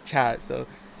to read chat. So,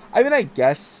 I mean, I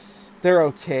guess they're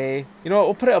okay. You know what?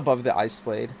 We'll put it above the ice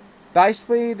blade. The ice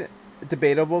blade,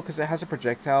 debatable because it has a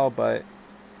projectile, but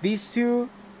these two,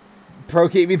 Pro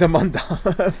gave me the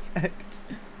Mandala effect.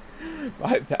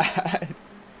 My bad.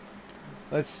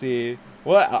 Let's see.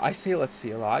 What I say? Let's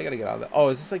see a lot. I gotta get out of that. Oh,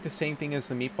 is this like the same thing as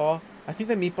the meatball? I think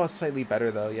the meatball is slightly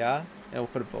better though. Yeah, and we'll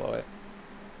put it below it.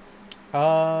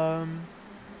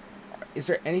 Is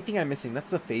there anything I'm missing? That's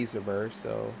the phaser burr.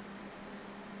 So,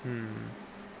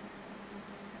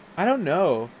 I don't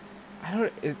know.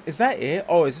 Is that it?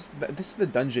 Oh, this is the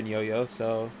dungeon yo-yo?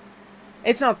 So,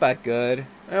 it's not that good.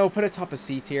 We'll put it top of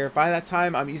C tier. By that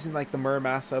time, I'm using like the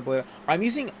Muramasa blade. I'm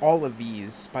using all of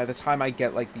these by the time I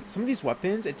get like some of these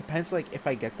weapons. It depends like if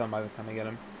I get them by the time I get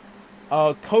them.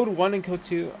 Code 1 and code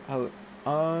 2.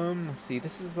 Let's see.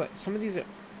 This is like some of these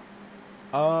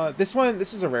are. This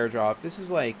is a rare drop. This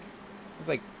is like, it's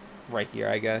like right here,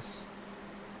 I guess.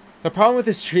 The problem with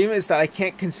this stream is that I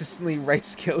can't consistently write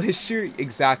skill issue.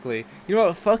 Exactly. You know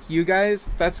what? Fuck you guys.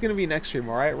 That's gonna be next stream.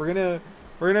 All right. We're gonna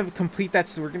complete that.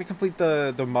 So we're gonna complete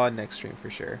the mod next stream for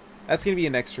sure. That's gonna be a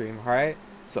next stream. All right.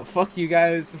 So fuck you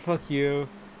guys. Fuck you,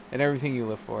 and everything you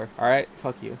live for. All right.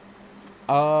 Fuck you.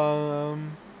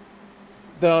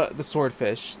 The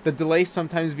swordfish. The delay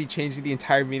sometimes be changing the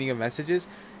entire meaning of messages.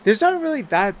 There's not really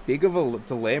that big of a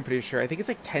delay, I'm pretty sure. I think it's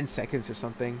like 10 seconds or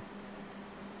something.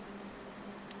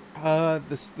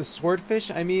 The swordfish,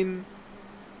 I mean,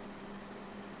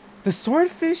 the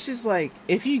swordfish is like,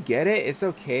 if you get it, it's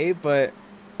okay, but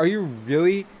are you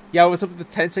really? Yeah, what's up with the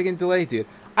 10-second delay, dude?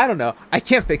 I don't know. I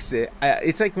can't fix it.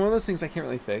 It's like one of those things I can't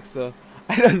really fix, so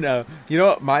I don't know. You know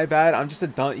what? My bad. I'm just a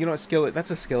dumb. You know what? That's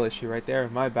a skill issue right there.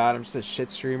 My bad. I'm just a shit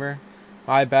streamer.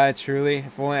 My bad, truly.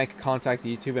 If only I could contact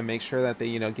YouTube and make sure that they,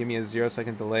 you know, give me a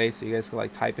 0-second delay so you guys could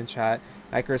like type in chat.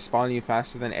 And I could respond to you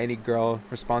faster than any girl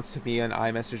responds to me on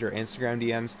iMessage or Instagram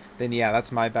DMs. Then yeah,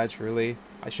 that's my bad, truly.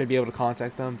 I should be able to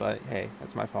contact them, but hey,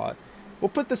 that's my fault. We'll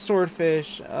put the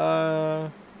swordfish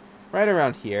right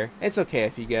around here. It's okay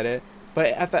if you get it,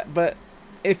 but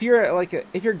if you're like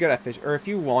if you're good at fish, or if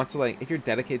you want to like, if you're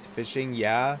dedicated to fishing,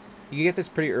 yeah, you can get this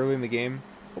pretty early in the game.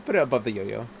 We'll put it above the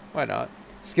yo-yo. Why not?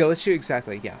 Skill issue,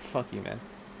 exactly. Yeah, fuck you, man.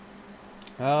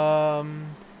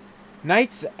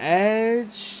 Knight's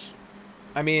Edge.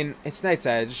 I mean, it's Knight's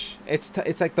Edge. It's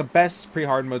like the best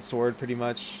pre-hard mode sword, pretty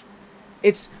much.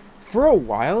 It's, for a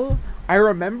while, I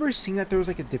remember seeing that there was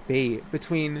like a debate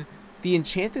between the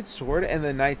Enchanted Sword and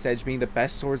the Knight's Edge being the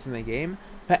best swords in the game.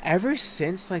 But ever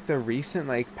since like the recent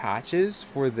like patches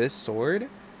for this sword,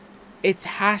 it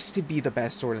has to be the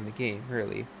best sword in the game,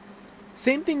 really.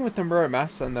 Same thing with the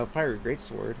Muramasa and the Fiery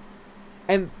Greatsword.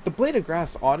 And the Blade of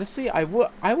Grass, honestly, I will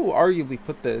arguably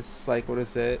put this, like, what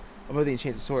is it, above the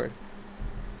Enchanted Sword.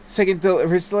 Second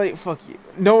delay, fuck you.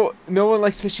 No one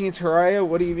likes fishing in Terraria?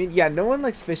 What do you mean? Yeah, no one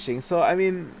likes fishing. So, I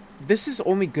mean, this is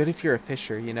only good if you're a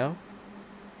fisher, you know?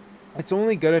 It's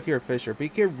only good if you're a fisher, but you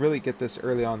can really get this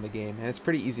early on in the game, and it's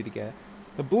pretty easy to get.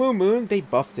 The Blue Moon, they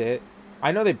buffed it.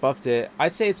 I know they buffed it.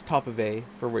 I'd say it's top of A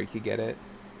for where you could get it.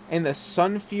 And the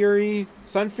Sun Fury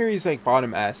is like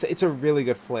bottom S. It's a really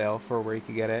good flail for where you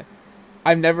could get it.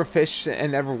 I've never fished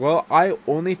and never will. I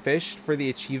only fished for the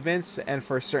achievements and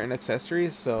for certain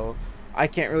accessories, so I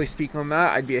can't really speak on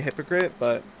that. I'd be a hypocrite,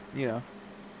 but, you know.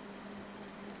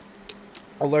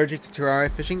 Allergic to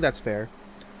Terraria fishing? That's fair.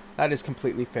 That is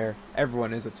completely fair.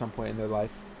 Everyone is at some point in their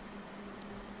life.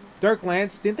 Dark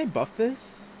Lance, didn't they buff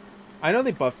this? I know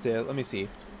they buffed it. Let me see.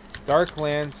 Dark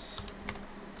Lance...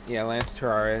 Yeah, Lance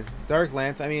Terraria. Dark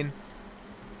Lance, I mean,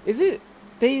 is it?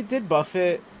 They did buff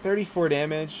it. 34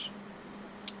 damage.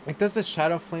 It does the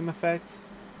Shadow Flame effect.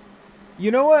 You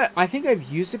know what? I think I've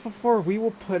used it before. We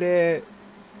will put it...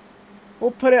 We'll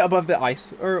put it above the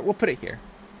ice. Or we'll put it here.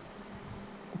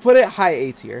 We'll put it high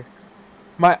A tier.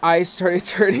 My eyes started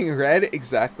turning red.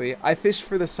 Exactly. I fished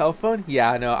for the cell phone.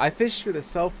 Yeah, no. I fished for the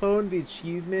cell phone, the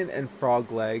achievement, and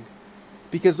frog leg.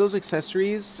 Because those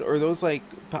accessories, or those, like,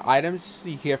 the items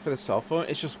you get for the cell phone,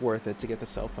 it's just worth it to get the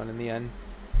cell phone in the end.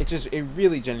 It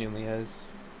really genuinely is.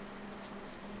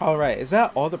 Alright, is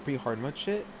that all the pre-hard mode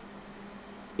shit?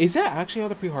 Is that actually all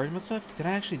the pre-hard mode stuff? Did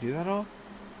I actually do that all?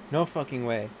 No fucking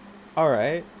way.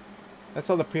 Alright. That's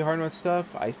all the pre-hard mode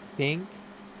stuff, I think.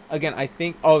 Again, I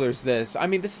think... Oh, there's this. I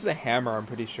mean, this is a hammer, I'm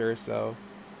pretty sure, so...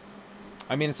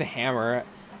 I mean, it's a hammer.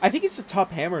 I think it's a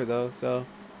top hammer, though, so...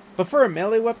 But for a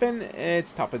melee weapon,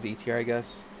 it's top of D tier, I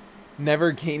guess.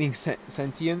 Never gaining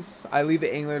sentience. I leave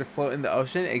the angler to float in the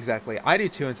ocean. Exactly. I do,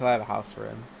 too, until I have a house for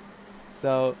him.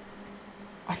 So...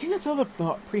 I think that's all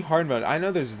the pre-hard mode. I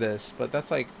know there's this, but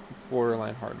that's, like,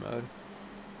 borderline hard mode.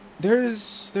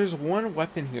 There's one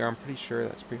weapon here, I'm pretty sure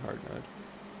that's pre-hard mode.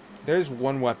 There's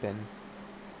one weapon.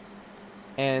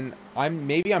 And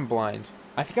maybe I'm blind.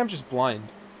 I think I'm just blind.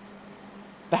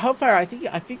 The Hellfire, I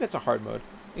think that's a hard mode.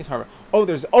 It's hard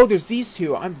mode. Oh, there's these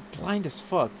two. I'm blind as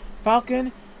fuck.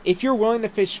 Falcon, if you're willing to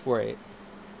fish for it,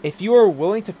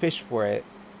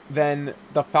 then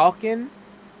the Falcon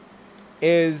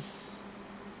is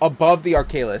above the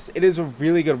Arcalis. It is a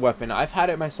really good weapon. I've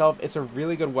had it myself. It's a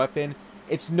really good weapon.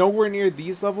 It's nowhere near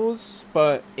these levels,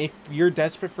 but if you're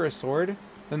desperate for a sword,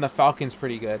 then the Falcon's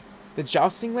pretty good. The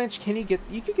Jousting Lance,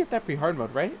 you could get that pre-hard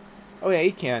mode, right? Oh yeah,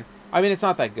 you can. I mean, it's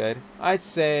not that good. I'd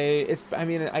say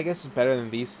I guess it's better than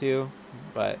these two,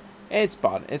 but it's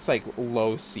bottom. It's like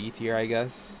low C tier, I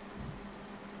guess.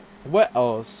 What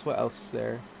else? What else is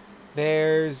there?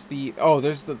 There's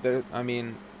I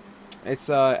mean, it's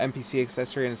a NPC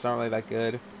accessory and it's not really that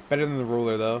good. Better than the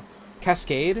ruler though.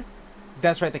 Cascade?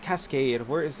 That's right, the Cascade.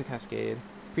 Where is the Cascade?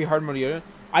 Pre-hard mode yo-yo.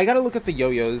 I gotta look at the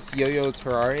yo-yos. Yo-yo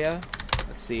Terraria.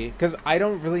 Let's see. Because I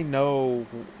don't really know...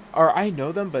 Or I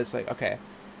know them, but it's like, okay.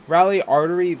 Rally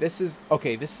Artery. This is...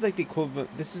 Okay, this is like the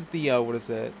equivalent... This is the, what is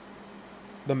it?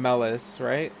 The Mellis,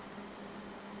 right?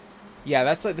 Yeah,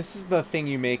 that's like... This is the thing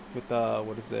you make with the...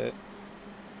 What is it?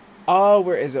 Oh,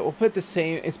 where is it? We'll put the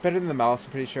same... It's better than the Malice,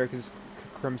 I'm pretty sure, because it's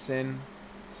Crimson.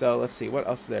 So, let's see. What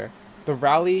else is there? The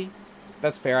Rally...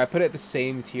 That's fair. I put it at the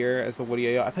same tier as the Woody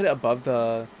Yo-Yo. I put it above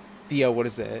the what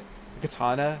is it? The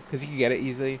Katana, because you can get it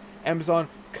easily. Amazon.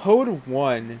 Code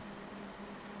 1.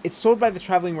 It's sold by the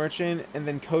Traveling Merchant, and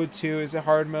then Code 2 is a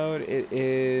hard mode. It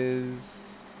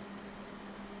is...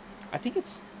 I think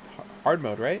it's hard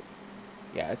mode, right?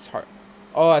 Yeah, it's hard.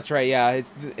 Oh, that's right. Yeah,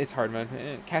 it's hard mode.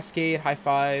 Cascade, High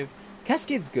Five.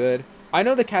 Cascade's good. I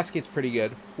know the Cascade's pretty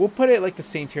good. We'll put it like the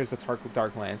same tier as the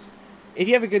Dark Lance. If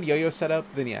you have a good yo-yo setup,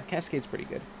 then yeah, Cascade's pretty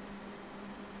good.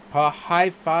 High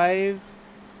Five.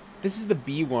 This is the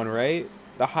B one, right?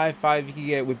 The High Five you can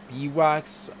get with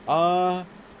B-Wax.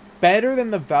 Better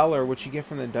than the Valor, which you get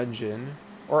from the dungeon.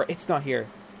 Or it's not here.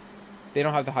 They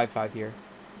don't have the High Five here.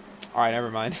 Alright,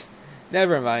 never mind.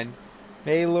 Never mind.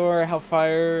 Maylor,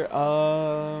 Hellfire,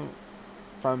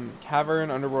 from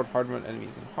Cavern, Underworld, Hard Mode,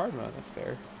 enemies in Hard Mode. That's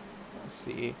fair. Let's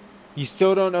see. You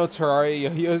still don't know Terraria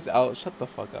yo-yos? Out. Shut the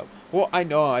fuck up. Well, I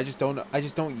know. I just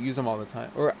don't use them all the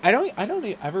time. Or I don't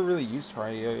ever really use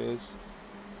Terraria yo-yos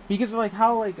because of like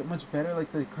how like much better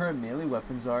like the current melee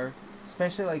weapons are,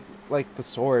 especially like the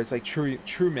swords, like true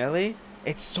melee.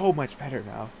 It's so much better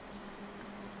now.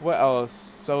 What else?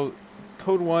 So,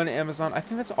 Code 1, Amazon. I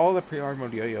think that's all the pre-hard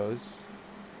mode yo-yos.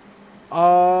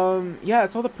 Yeah,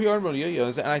 it's all the pre-hard mode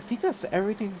yo-yos, and I think that's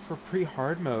everything for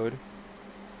pre-hard mode.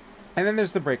 And then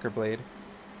there's the Breaker Blade.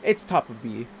 It's top of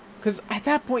B. Because at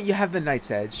that point, you have the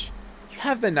Knight's Edge. You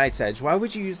have the Knight's Edge. Why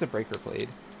would you use the Breaker Blade?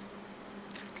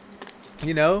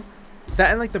 You know?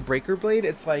 That and like the Breaker Blade,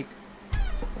 it's like...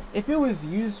 If it was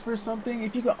used for something,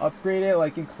 if you could upgrade it,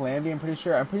 like in Calamity, I'm pretty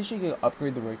sure you could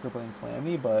upgrade the Breaker Blade in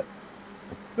Calamity, but...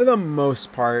 For the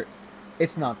most part,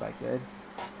 it's not that good.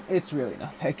 It's really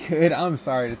not that good. I'm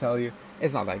sorry to tell you.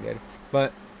 It's not that good.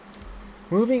 But...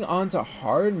 Moving on to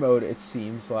hard mode, it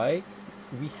seems like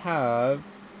we have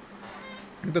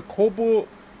the Cobalt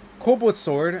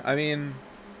Sword. I mean,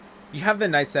 you have the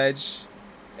Knight's Edge.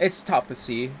 It's top of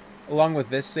C. Along with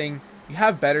this thing, you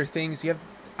have better things. You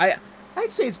have,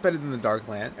 I'd say it's better than the Dark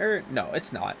Lance. Or no,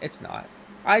 it's not. It's not.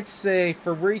 I'd say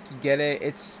for where you can get it,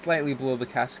 it's slightly below the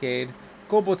Cascade.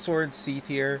 Cobalt Sword C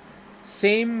tier.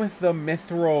 Same with the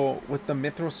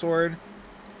Mithril Sword.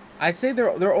 I'd say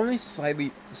they're only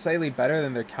slightly better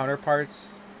than their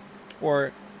counterparts,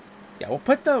 or yeah, we'll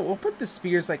put the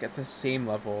spears like at the same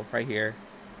level right here.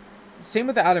 Same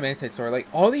with the adamantite sword. Like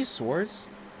all these swords,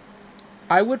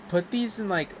 I would put these in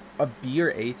like a B or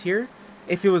A tier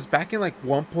if it was back in like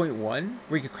 1.1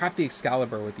 where you could craft the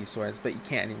Excalibur with these swords, but you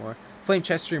can't anymore. Flame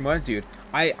chess stream 1, dude.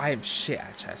 I am shit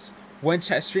at chess. One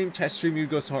chess stream you'd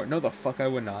go so hard. No, the fuck I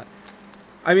would not.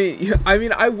 I mean,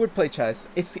 I would play chess.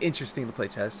 It's interesting to play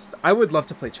chess. I would love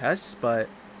to play chess, but,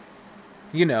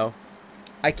 you know,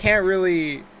 I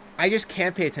just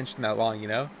can't pay attention that long, you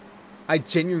know? I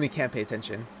genuinely can't pay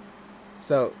attention.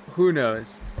 So, who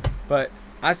knows? But,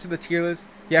 As to the tier list,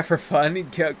 yeah, for fun,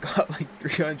 got like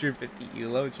 350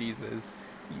 elo. Jesus,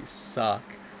 you suck.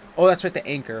 Oh, that's right, the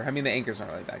anchor. I mean, the anchor's not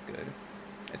really that good.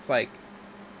 It's like,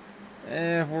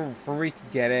 for we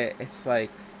could get it, it's like,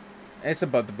 it's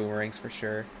above the boomerangs for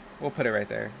sure. We'll put it right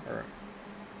there. Or,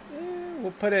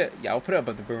 we'll put it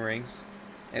above the boomerangs.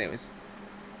 Anyways,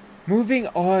 moving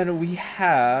on, we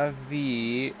have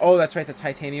the, oh, that's right, the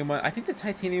titanium one. I think the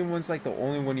titanium one's like the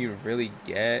only one you really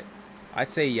get. I'd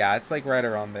say, yeah, it's like right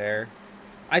around there.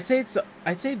 I'd say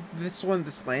this one,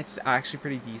 the slant's actually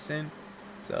pretty decent.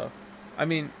 So, I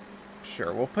mean,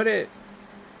 sure, we'll put them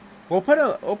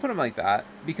like that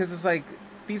because it's like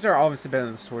these are obviously better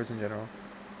than the swords in general.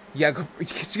 Yeah,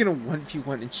 you're gonna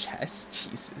 1v1 in chess.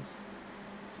 Jesus,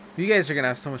 you guys are gonna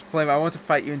have so much flame. I want to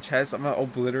fight you in chess. I'm gonna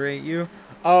obliterate you.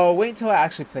 Oh, wait until I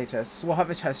actually play chess. We'll have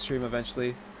a chess stream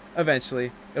eventually.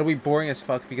 Eventually, it'll be boring as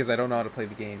fuck because I don't know how to play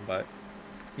the game, but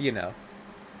you know,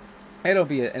 it'll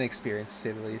be an experience to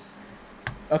say the least.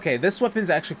 Okay, this weapon's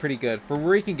actually pretty good for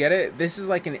where you can get it. This is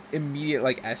like an immediate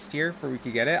like S tier for where you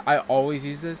can get it. I always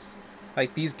use this.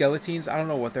 Like these guillotines, I don't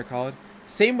know what they're called.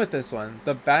 Same with this one.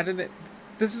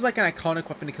 This is like an iconic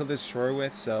weapon to kill the destroyer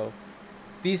with. So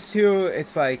these two,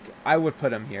 it's like I would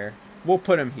put them here. We'll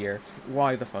put them here.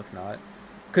 Why the fuck not?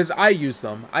 Because I use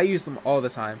them. I use them all the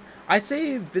time. I'd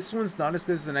say this one's not as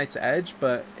good as the Knight's Edge,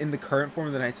 but in the current form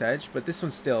of the Knight's Edge. But this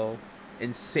one's still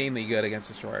insanely good against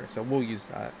destroyer. So we'll use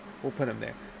that. We'll put them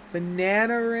there.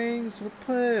 Banana rings,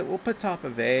 we'll put top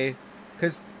of A,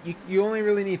 because you only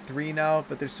really need 3 now,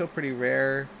 but they're still pretty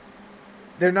rare.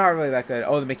 They're not really that good.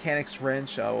 Oh, the mechanics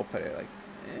wrench, we'll put it like,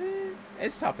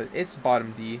 it's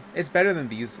bottom D. It's better than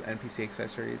these NPC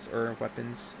accessories or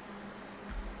weapons.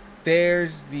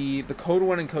 There's the code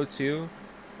 1 and code 2,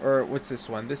 or what's this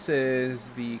one? This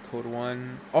is the code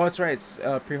 1. Oh, that's right. It's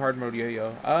pre-hard mode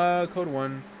yo-yo. Code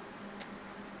 1.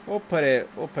 We'll put it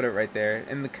right there.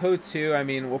 And the code 2, I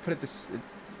mean, we'll put it this.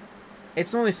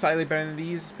 It's only slightly better than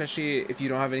these, especially if you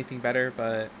don't have anything better.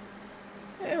 But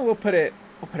we'll put it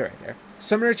right there.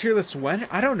 Summoner tier list when?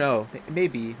 I don't know.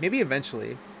 Maybe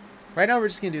eventually. Right now we're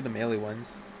just gonna do the melee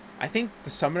ones. I think the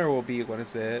summoner will be, what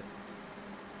is it?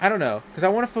 I don't know, because I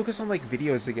want to focus on like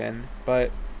videos again.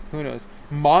 But who knows?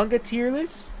 Manga tier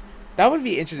list. That would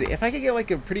be interesting. If I could get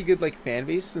like a pretty good like fan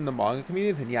base in the manga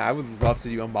community, then yeah, I would love to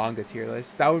do a manga tier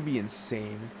list. That would be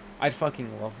insane. I'd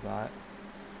fucking love that.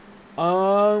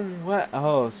 What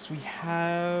else? We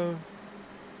have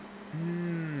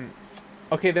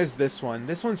okay, there's this one.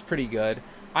 This one's pretty good.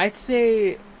 I'd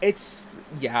say it's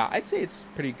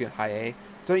pretty good high A.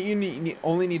 Don't you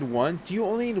only need one? Do you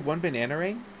only need one banana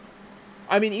ring?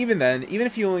 I mean, even then, even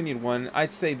if you only need one,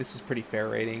 I'd say this is pretty fair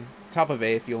rating. Top of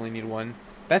A if you only need one.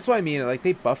 That's what I mean. Like,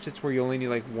 they buffed it to where you only need,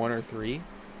 like, 1 or 3.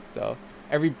 So,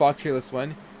 every block tier list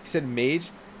one. He said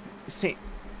mage.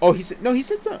 Oh, he said... No, he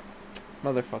said so.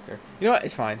 Motherfucker. You know what?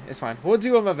 It's fine. It's fine. We'll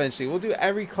do them eventually. We'll do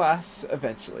every class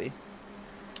eventually.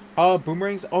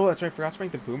 Boomerangs. Oh, that's right. I forgot to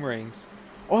rank the boomerangs.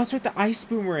 Oh, that's right. The ice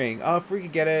boomerang. If we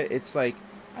could get it, it's, like...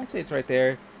 I'd say it's right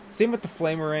there. Same with the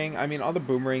flamerang. I mean, all the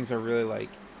boomerangs are really,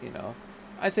 like, you know...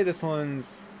 I'd say this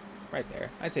one's right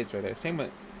there. I'd say it's right there. Same with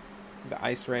the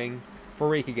ice ring. For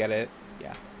where you could get it,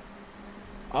 yeah.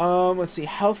 Let's see,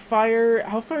 Hellfire.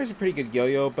 Hellfire is a pretty good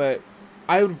yo-yo, but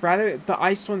I would rather the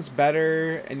ice one's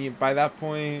better. And by that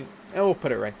point, we'll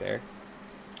put it right there.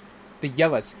 The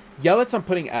Yellets. I'm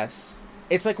putting S.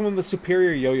 It's like one of the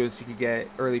superior yo-yos you could get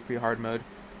early pre-hard mode.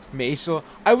 Mage, so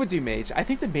I would do Mage. I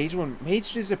think the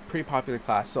Mage is a pretty popular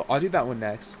class, so I'll do that one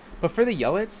next. But for the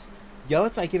Yellets,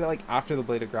 I get it like after the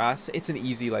Blade of Grass. It's an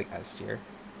easy like S tier.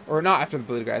 Or not after the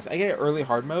Blade of Grass. I get it early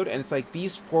hard mode, and it's like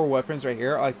these 4 weapons right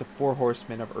here are like the 4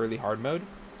 horsemen of early hard mode.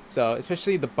 So,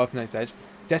 especially the buff Knight's Edge.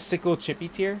 Deathsickle chippy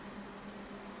tier.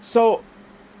 So,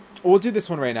 we'll do this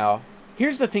one right now.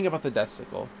 Here's the thing about the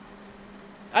Deathsickle.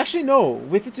 Actually, no.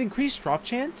 With its increased drop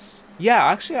chance, yeah,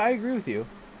 actually, I agree with you.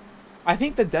 I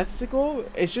think the Deathsickle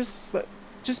is just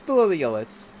below the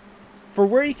Yellets. For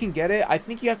where you can get it, I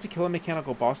think you have to kill a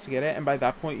mechanical boss to get it, and by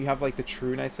that point, you have like the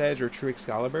true Knight's Edge or true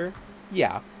Excalibur.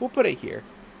 Yeah, we'll put it here.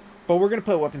 But we're going to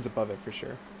put weapons above it for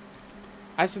sure.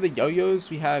 As for the yo-yos,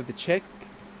 we have the chick.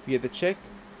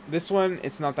 This one,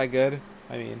 it's not that good.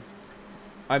 I mean,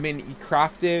 you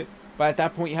craft it, but at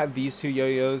that point you have these 2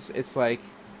 yo-yos. It's like,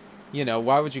 you know,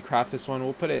 why would you craft this one?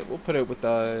 We'll put it with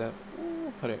the...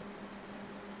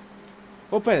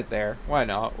 We'll put it there. Why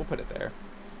not? We'll put it there.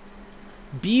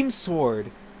 Beam Sword.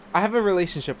 I have a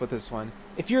relationship with this one.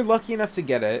 If you're lucky enough to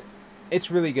get it, it's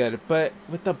really good, but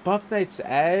with the buff Knight's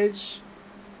Edge,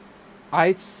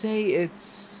 I'd say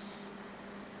it's...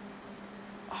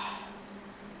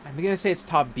 I'm gonna say it's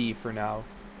top B for now,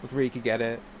 with where you could get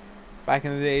it. Back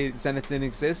in the day, Zenith didn't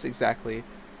exist. Exactly.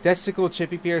 Desticle,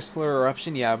 Chippy Pierce, Solar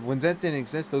Eruption. Yeah, when Zenith didn't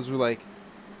exist, those were like,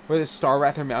 where the Star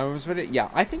Wrath or Mountain was better. Yeah,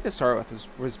 I think the Star Wrath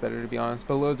was better, to be honest.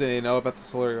 But little did they know about the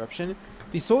Solar Eruption.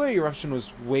 The Solar Eruption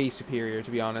was way superior,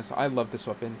 to be honest. I love this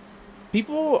weapon.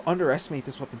 People underestimate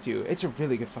this weapon too. It's a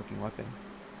really good fucking weapon.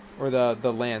 Or the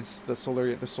lance, the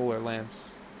solar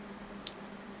lance.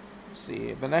 Let's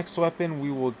see. The next weapon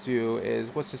we will do is,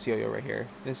 what's this yo-yo right here?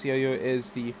 This yo-yo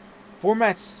is the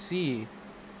Format C.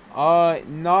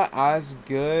 Not as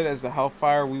good as the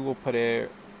Hellfire. We will put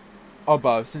it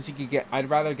above, since you could get, I'd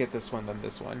rather get this one than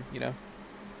this one, you know.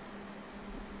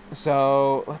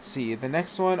 So let's see. The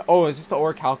next one, oh, is this the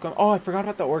Orichalcum? Oh, I forgot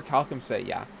about the Orichalcum set.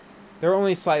 Yeah, they're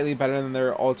only slightly better than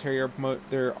their Altaria.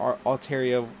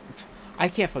 I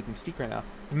can't fucking speak right now.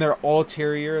 And they're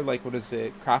Altaria, like, what is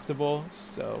it, craftable.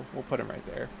 So we'll put them right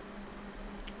there.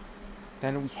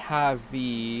 Then we have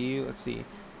the, let's see.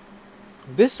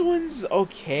 This one's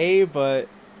okay, but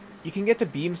you can get the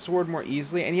beam sword more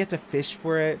easily, and you have to fish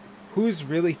for it. Who's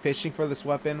really fishing for this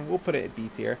weapon? We'll put it at B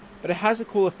tier. But it has a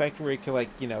cool effect where you can, like,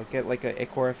 you know, get like a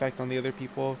Ichor effect on the other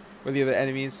people or the other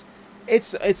enemies.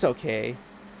 It's okay.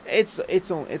 It's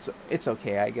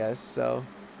okay, I guess. So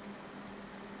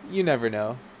you never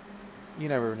know. You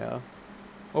never know.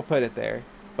 We'll put it there.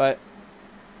 But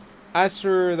as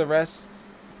for the rest,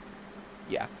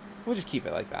 yeah, we'll just keep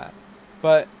it like that.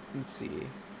 But let's see.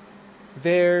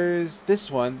 There's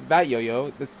this one, that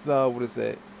yo-yo. That's the, what is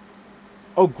it?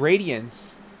 Oh,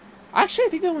 Gradients. Actually, I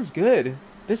think that one's good.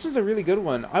 This one's a really good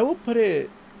one. I will put it...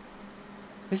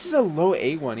 This is a low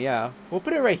A one, yeah. We'll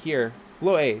put it right here.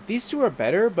 Low A. These two are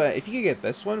better, but if you could get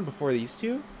this one before these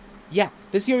two... Yeah,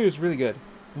 this yo-yo is really good.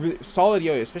 Really solid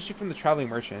yo-yo, especially from the Traveling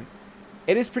Merchant.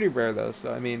 It is pretty rare, though,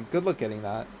 so, I mean, good luck getting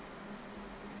that.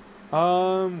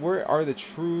 Where are the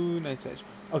true Knight's Edge?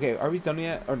 Okay, are we done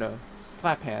yet? Or no?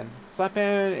 Slap Hand. Slap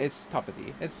Hand, it's top of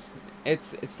D. It's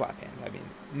Slap Hand. I mean,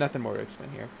 nothing more to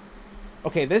explain here.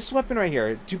 Okay, this weapon right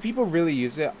here. Do people really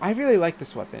use it? I really like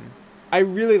this weapon. I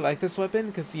really like this weapon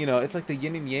because, you know, it's like the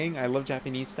yin and yang. I love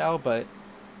Japanese style, but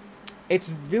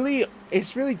it's really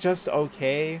just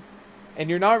okay. And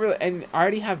you're not really, and I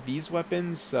already have these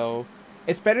weapons, so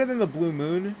it's better than the Blue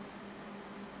Moon.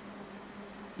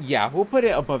 Yeah, we'll put it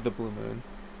above the Blue Moon.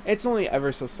 It's only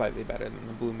ever so slightly better than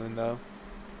the Blue Moon, though.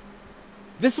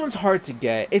 This one's hard to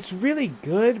get. It's really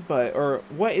good, but, or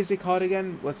what is it called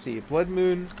again? Let's see. Blood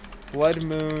Moon,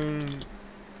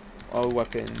 oh,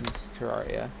 weapons,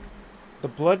 Terraria. The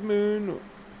Blood Moon,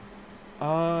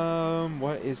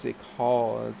 what is it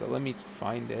called? So let me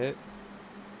find it.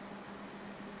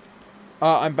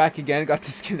 I'm back again. Got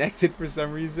disconnected for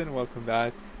some reason. Welcome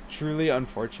back. Truly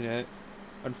unfortunate.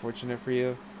 Unfortunate for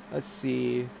you. Let's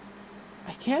see.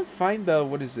 I can't find the,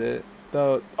 what is it?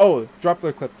 The, oh,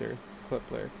 Dropler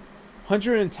Clipler.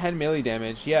 110 melee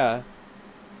damage. Yeah.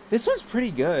 This one's pretty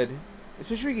good.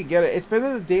 Especially if you can get it. It's better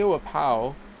than the Deo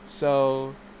Pow.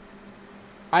 So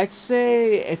I'd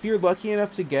say if you're lucky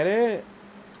enough to get it,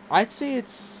 I'd say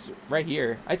it's right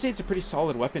here. I'd say it's a pretty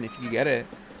solid weapon if you get it.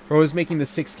 Bro was making the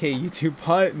 6K YouTube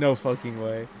putt? No fucking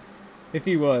way. If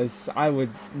he was, I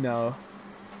would, no.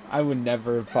 I would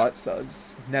never have bought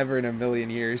subs. Never in a million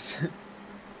years.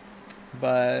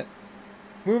 But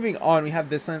moving on, we have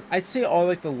this lance. I'd say all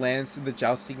like the lance, the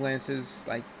jousting lances,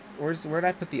 like, where'd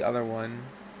I put the other one?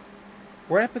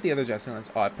 Where'd I put the other jousting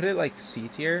lance? Oh, I put it like C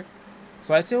tier.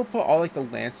 So I'd say we'll put all like the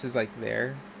lances like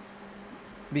there.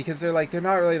 Because they're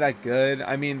not really that good.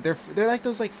 I mean, they're like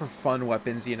those like for fun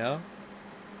weapons, you know?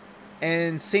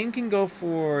 And same can go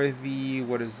for the,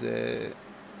 what is it?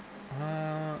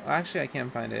 Actually I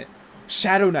can't find it.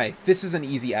 Shadow Knife. This is an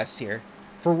easy S tier.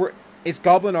 It's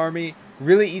Goblin Army,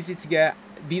 really easy to get.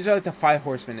 These are like the 5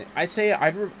 horsemen. I'd say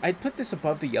I'd put this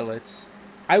above the Yellets.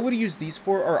 I would use these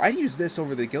 4, or I'd use this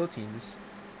over the Guillotines.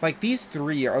 Like these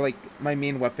 3 are like my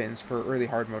main weapons for early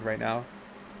hard mode right now.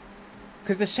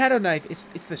 Because the Shadow Knife,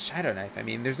 it's the Shadow Knife. I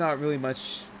mean, there's not really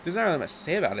much to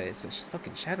say about it. It's the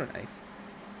fucking Shadow Knife.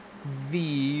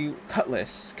 The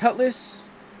Cutlass.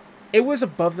 It was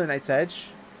above the Knight's Edge,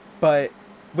 but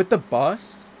with the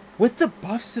buffs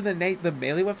to the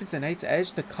melee weapons, the Knight's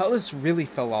Edge, the Cutlass really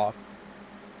fell off.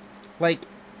 Like,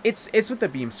 it's with the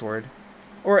Beam Sword.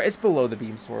 Or it's below the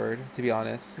Beam Sword, to be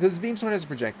honest. Because the Beam Sword has a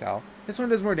projectile. This one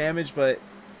does more damage, but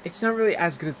it's not really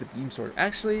as good as the Beam Sword.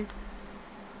 Actually,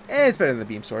 it's better than the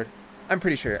Beam Sword. I'm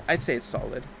pretty sure. I'd say it's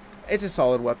solid. It's a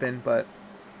solid weapon, but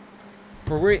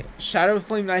for where Shadow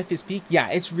Flame Knife is peak, yeah,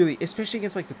 it's really, especially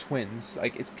against like the twins,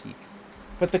 like it's peak.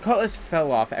 But the Cutlass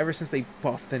fell off ever since they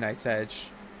buffed the Knight's Edge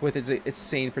with its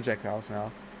insane projectiles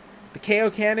now. The KO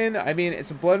Cannon, I mean,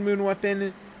 it's a Blood Moon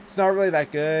weapon. It's not really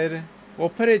that good. We'll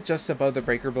put it just above the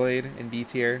Breaker Blade in B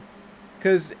tier.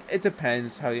 Because it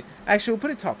depends how you... Actually, we'll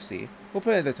put it top C. We'll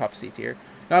put it at the top C tier.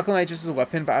 Not gonna lie, just as a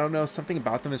weapon, but I don't know, something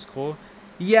about them is cool.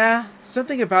 Yeah,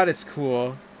 something about it's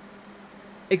cool.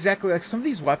 Exactly, like some of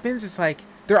these weapons, it's like,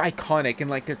 they're iconic and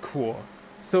like they're cool.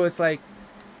 So it's like,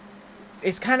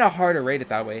 it's kind of hard to rate it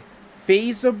that way.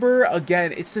 Phaseaber,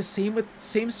 again, it's the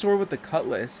same story with the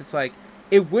Cutlass. It's like,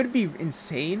 it would be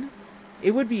insane.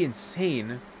 It would be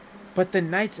insane. But the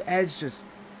Knight's Edge just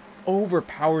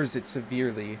overpowers it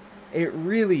severely. It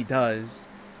really does.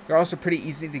 They're also pretty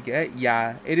easy to get.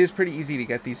 Yeah, it is pretty easy to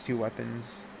get these two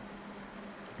weapons.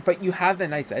 But you have the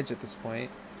Knight's Edge at this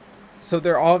point. So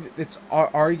they're all, it's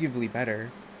arguably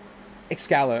better.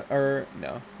 Excalibur, or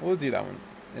no, we'll do that one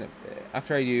in a bit.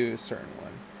 After I do a certain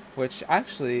one. Which,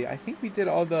 actually, I think we did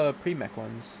all the pre-mech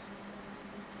ones.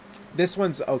 This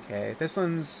one's okay. This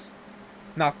one's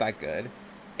not that good.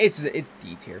 It's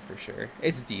D tier for sure.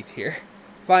 It's D tier.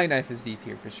 Flying Knife is D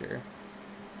tier for sure.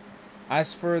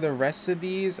 As for the rest of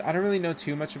these, I don't really know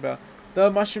too much about the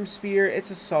Mushroom Spear.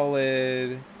 It's a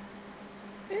solid...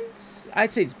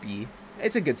 I'd say it's B.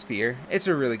 It's a good spear. It's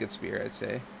a really good spear, I'd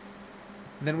say.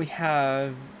 And then we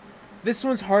have... This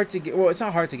one's hard to get. Well, it's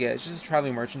not hard to get. It's just a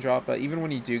traveling merchant drop. But even when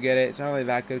you do get it, it's not really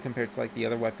that good compared to like the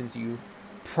other weapons you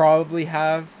probably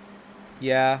have.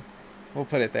 Yeah, we'll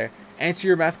put it there. Answer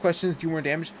your math questions. Do more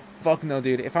damage. Fuck no,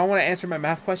 dude. If I want to answer my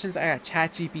math questions, I got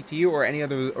ChatGPT or any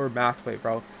other or Mathway,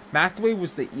 bro. Mathway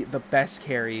was the best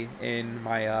carry in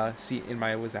my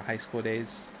high school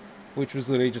days, which was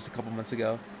literally just a couple months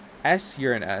ago. S,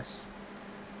 you're an S.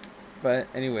 But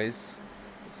anyways.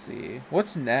 Let's see.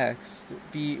 What's next?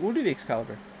 We'll do the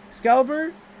Excalibur.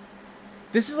 Excalibur,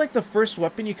 this is like the first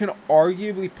weapon you can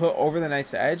arguably put over the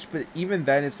Knight's Edge, but even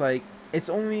then it's like, it's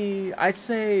only, I'd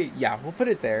say, yeah, we'll put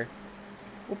it there.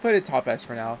 We'll put it top S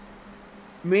for now.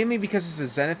 Mainly because it's a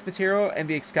Zenith material, and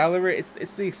the Excalibur, it's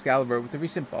the Excalibur with the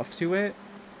recent buff to it.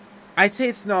 I'd say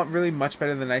it's not really much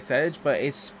better than the Knight's Edge, but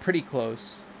it's pretty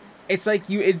close. It's like,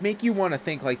 it'd make you want to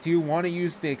think, like, do you want to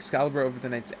use the Excalibur over the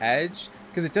Knight's Edge?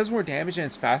 Because it does more damage and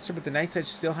it's faster, but the Knight's Edge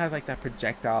still has like that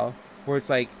projectile where it's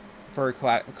like for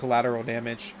collateral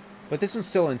damage. But this one's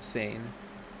still insane.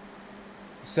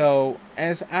 So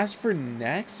as for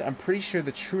next, I'm pretty sure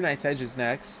the True Knight's Edge is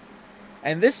next.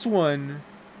 And this one,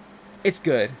 it's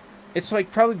good. It's like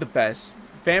probably the best.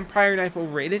 Vampire Knife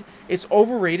overrated. It's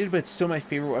overrated, but it's still my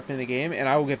favorite weapon in the game, and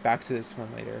I will get back to this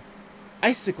one later.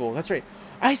 Icicle, that's right.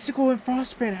 Icicle and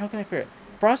Frostbrand, how can I forget?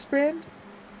 Frostbrand?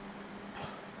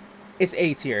 It's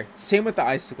A tier. Same with the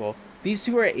Icicle. These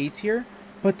two are A tier,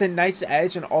 but the Knight's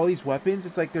Edge and all these weapons,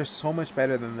 it's like they're so much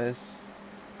better than this.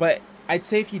 But I'd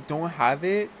say if you don't have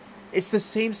it, it's the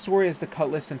same story as the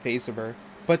Cutlass and Phaseaber.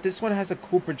 But this one has a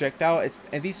cool projectile,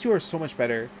 and these two are so much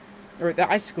better. Or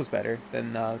the Icicle's better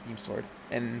than Beam Sword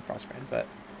and Frostbrand, but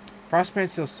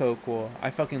Frostbrand's still so cool. I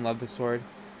fucking love this sword.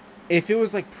 If it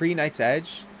was like pre-Knight's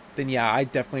Edge, then yeah,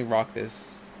 I'd definitely rock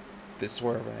this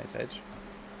sword over Knight's Edge.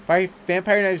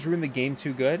 Vampire Knives ruin the game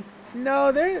too good?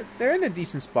 No, they're in a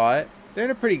decent spot. They're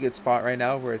in a pretty good spot right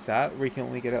now where it's at, where you can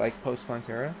only get it like post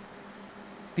Plantera.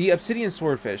 The Obsidian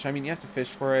Swordfish, I mean, you have to fish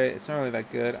for it. It's not really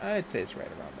that good. I'd say it's right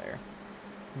around there.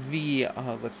 The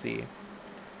let's see,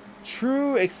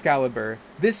 True Excalibur.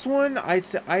 This one,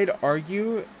 I'd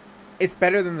argue it's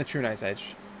better than the True Knight's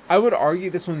Edge. I would argue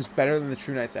this one's better than the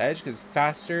True Knight's Edge because it's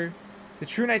faster. The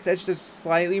True Knight's Edge does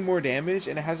slightly more damage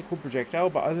and it has a cool projectile,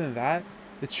 but other than that,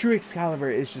 the True Excalibur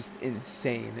is just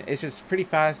insane. It's just pretty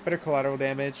fast, better collateral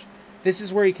damage. This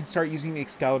is where you can start using the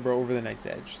Excalibur over the Knight's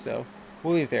Edge, so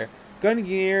we'll leave it there. Gun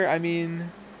Gear, I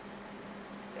mean,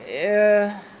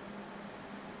 it's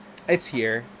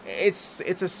here. It's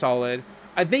a solid.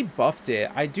 They buffed it.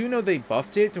 I do know they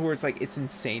buffed it to where it's like it's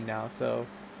insane now. So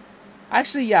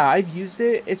actually, yeah, I've used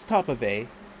it. It's top of A.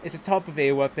 It's a top of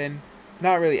A weapon.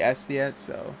 Not really S yet,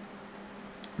 so,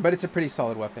 but it's a pretty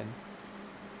solid weapon.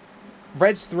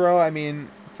 Red's Throw, I mean,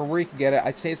 for where you can get it,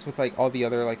 I'd say it's with like all the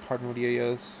other like hard mode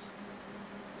yo-yos.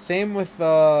 Same with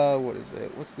what is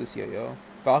it? What's this yo-yo?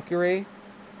 Valkyrie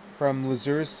from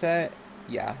Lazur's set.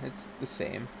 Yeah, it's the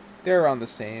same. They're around the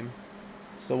same.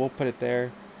 So we'll put it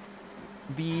there.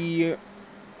 The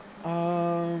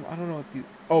I don't know what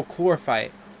the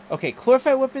Chlorophyte. Okay,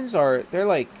 Chlorophyte weapons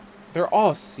they're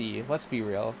all C, let's be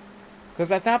real.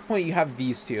 Because at that point you have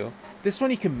these two. This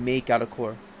one you can make out of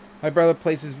chlor. My brother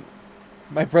plays his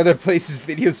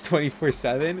videos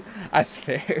 24/7. That's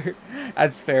fair.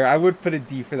 That's fair. I would put a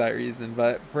D for that reason,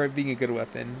 but for it being a good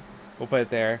weapon, we'll put it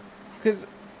there. Because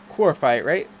Chlorophyte,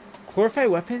 right? Chlorophyte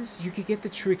weapons, you could get the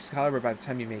True Excalibur by the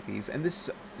time you make these, and this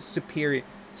is superior.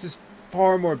 This is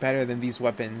far more better than these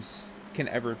weapons can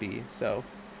ever be. So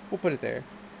We'll put it there.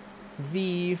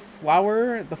 The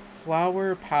flower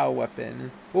pow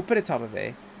weapon, we'll put it top of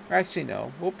A. Or actually,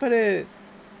 no. We'll put it...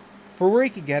 For where you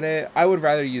could get it, I would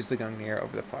rather use the Gungnir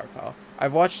over the flower pow.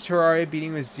 I've watched Terraria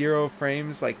beating with 0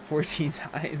 frames like 14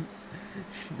 times.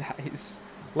 Nice.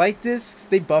 Light discs,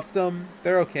 they buffed them.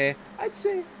 They're okay. I'd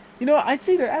say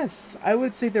they're S. I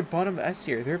would say they're bottom S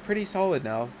here. They're pretty solid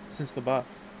now since the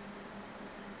buff.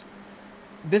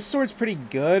 This sword's pretty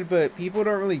good, but people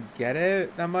don't really get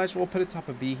it that much. We'll put it top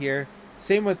of B here.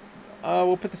 Same with,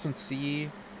 we'll put this one C.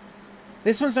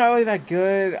 This one's not really that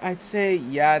good. I'd say,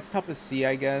 yeah, it's top of C,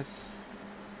 I guess.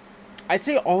 I'd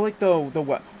say all like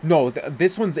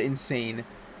this one's insane.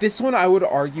 This one I would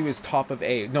argue is top of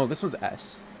A. No, this one's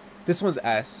S. This one's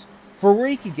S. For where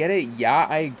you can get it, yeah,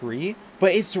 I agree.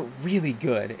 But it's really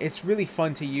good. It's really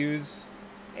fun to use.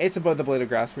 It's above the Blade of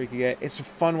Grass where you can get. It's a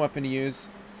fun weapon to use.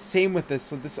 Same with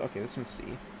this one. Okay, this one's C.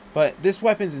 But this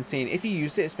weapon's insane. If you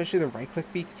use it, especially the right-click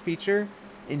feature,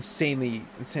 insanely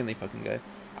fucking good.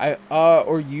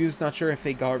 Or used, not sure if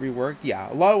they got reworked.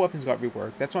 Yeah, a lot of weapons got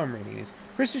reworked. That's why I'm rating these.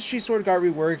 Christmas Tree Sword got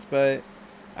reworked, but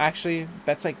actually,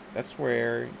 that's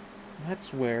where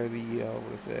the,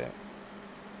 what is it?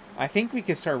 I think we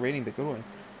can start rating the good ones.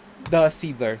 The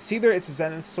Seedler. Seedler, it's a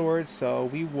Zenith sword, so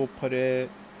we will put it,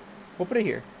 we'll put it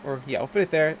here. Or, yeah, we'll put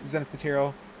it there. Zenith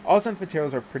material. All Zenith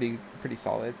materials are pretty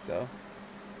solid, so.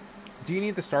 Do you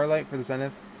need the Starlight for the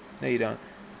Zenith? No, you don't.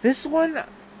 This one,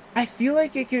 I feel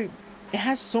like it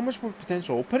has so much more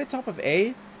potential. We'll put it top of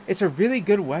A. It's a really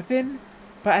good weapon,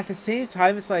 but at the same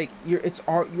time, it's like, you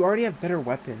already have better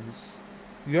weapons.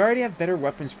 You already have better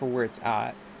weapons for where it's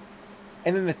at.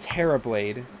 And then the Terra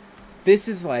Blade. This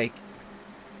is like,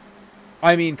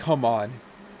 I mean, come on.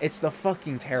 It's the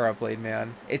fucking Terra Blade,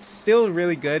 man. It's still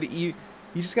really good. You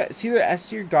just see the S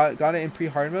tier got it in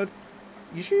pre-hard mode.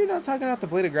 You sure you're not talking about the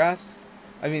Blade of Grass?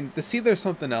 I mean, the Seedler's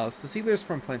something else. The Seedler's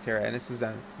from Plantera, and it's a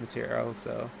Zen material,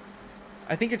 so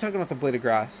I think you're talking about the Blade of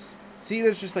Grass.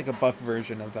 Seedler's just like a buff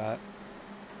version of that.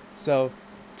 So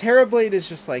Terra Blade is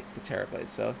just like the Terra Blade,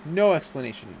 so no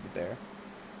explanation needed there.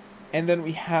 And then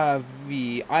we have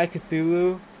the Eye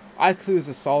Cthulhu. Eye Cthulhu is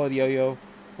a solid yo-yo.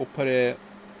 We'll put it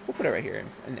right here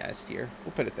in S tier.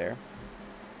 We'll put it there.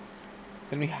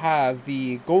 Then we have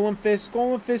the Golem Fist.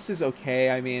 Golem Fist is okay.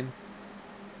 I mean,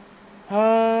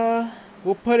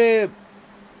 we'll put it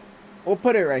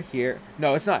right here.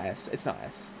 No, it's not S. It's not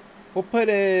S. We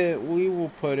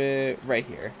will put it right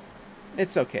here.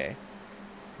 It's okay.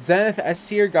 Zenith S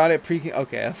tier got it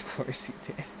okay, of course he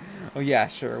did. Oh yeah,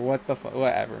 sure. What the fuck?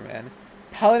 Whatever, man.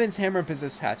 Paladin's Hammer and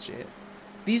Possessed Hatchet.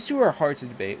 These two are hard to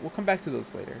debate. We'll come back to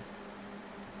those later.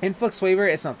 Influx Waver,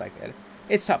 it's not that good.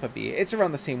 It's top of B. It's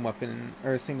around the same weapon,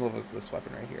 or same level as this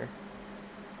weapon right here.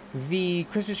 The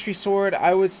Christmas Tree Sword,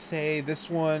 I would say this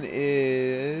one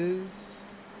is...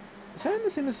 It's not the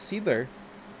same as the Seedler.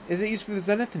 Is it used for the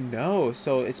Zenith? No,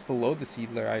 so it's below the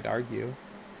Seedler, I'd argue.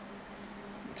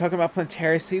 Talking about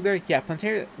Plantera Seedler? Yeah,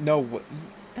 Plantera... No,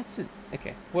 that's it.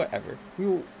 Okay, whatever.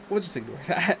 We'll just ignore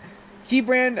that.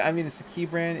 Keybrand, I mean, it's the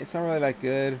Keybrand. It's not really that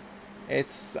good. I'd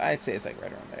say it's like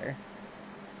right around there.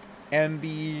 And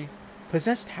the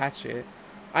Possessed Hatchet,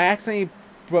 I accidentally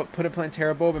put a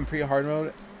Plantera bulb in pre-hard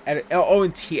mode. Edit. Oh,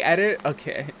 in T-edit?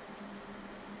 Okay.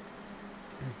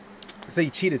 So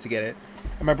you cheated to get it.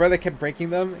 And my brother kept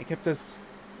breaking them. It kept us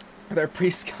with our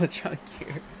pre-Skeletron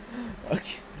gear.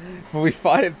 Okay. But we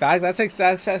fought it back. That's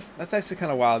actually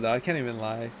kind of wild, though. I can't even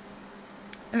lie.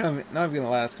 Not even gonna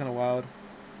lie, that's kind of wild.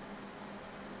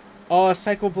 Oh,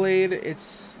 Cycle Blade,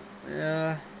 it's...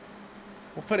 we'll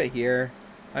put it here.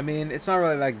 I mean, it's not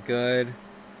really that good.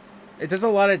 It does a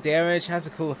lot of damage, has a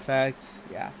cool effect.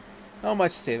 Yeah, not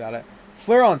much to say about it.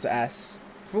 Fleuron's S.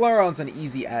 Fleuron's an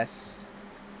easy S.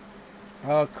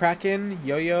 Kraken,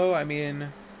 Yo-Yo, I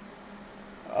mean...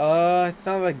 it's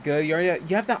not that good. You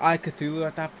have the Eye Cthulhu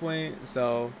at that point,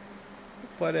 so...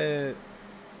 We'll put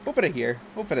it here.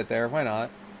 We'll put it there, why not?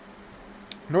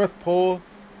 North Pole.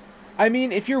 I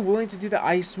mean, if you're willing to do the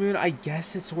Ice Moon, I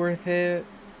guess it's worth it.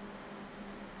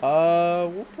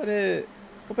 We'll put it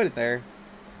there.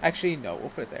 Actually, no, we'll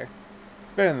put it there.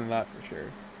 It's better than that for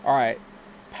sure. Alright.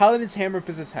 Paladin's Hammer,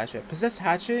 Possessed Hatchet. Possessed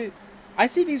Hatchet,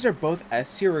 I'd say these are both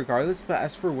S tier regardless, but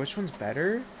as for which one's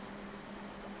better,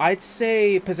 I'd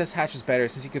say Possessed Hatchet's better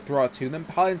since you could throw out two of them.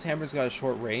 Paladin's Hammer's got a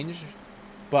short range,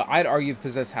 but I'd argue the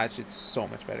Possessed Hatchet's so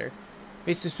much better.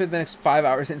 Basically spend the next 5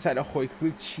 hours inside a Hoik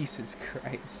loop. Jesus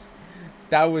Christ.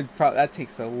 That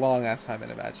takes a long ass time, I'd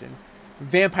imagine.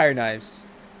 Vampire Knives.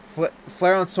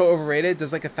 Fleuron's so overrated,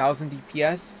 does like 1,000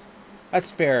 DPS.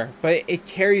 That's fair, but it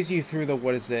carries you through the,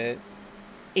 what is it?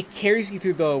 It carries you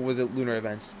through the, was it lunar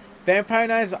events? Vampire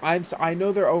knives, I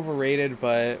know they're overrated,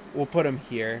 but we'll put them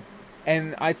here.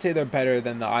 And I'd say they're better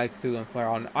than the Eye of Cthulhu and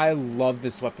Flare-On. I love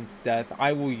this weapon to death.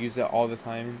 I will use it all the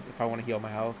time if I want to heal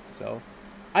my health. So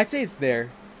I'd say it's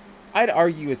there. I'd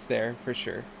argue it's there for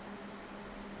sure.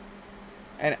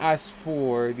 And as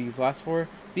for these last four,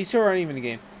 these two aren't even in the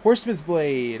game. Horseman's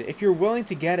Blade. If you're willing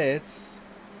to get it,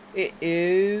 it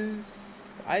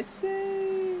is, I'd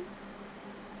say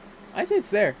it's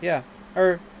there. Yeah.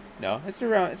 Or no, it's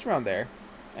around there.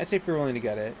 I'd say if you're willing to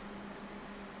get it.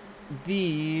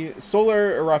 The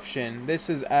Solar Eruption. This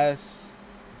is S.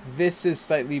 This is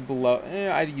slightly below.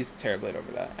 I'd use the Terrorblade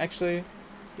over that. Actually,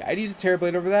 yeah, I'd use the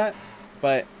Terrorblade over that.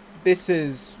 But this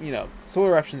is, you know,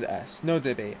 Solar Eruption's S. No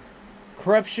debate.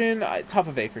 Corruption, top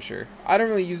of A for sure. I don't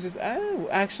really use this.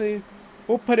 Actually,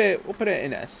 we'll put it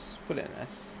in S. Put it in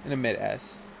S. In a mid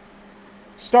S.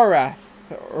 Star Wrath.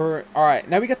 Alright,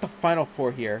 now we got the final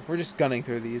four here. We're just gunning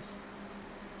through these.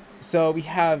 So we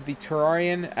have the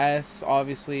Terrarian S,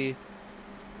 obviously.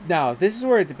 Now, this is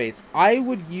where it debates. I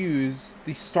would use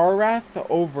the Star Wrath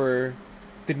over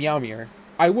the Meowmere.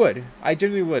 I would. I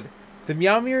generally would. The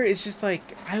Meowmere is just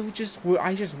like, I just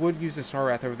would use the Star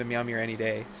Wrath over the Meowmere any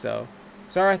day. So,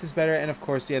 Star Wrath is better, and of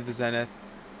course we have the Zenith.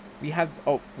 We have,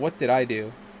 oh, what did I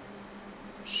do?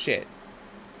 Shit.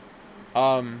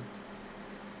 I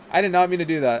did not mean to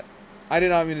do that. I did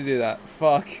not mean to do that.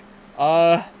 Fuck. Did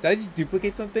I just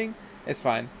duplicate something? It's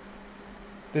fine.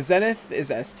 The Zenith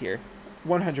is S tier.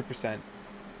 100%.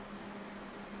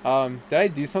 Did I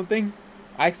do something?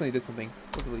 I accidentally did something.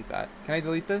 We'll delete that. Can I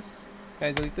delete this? Can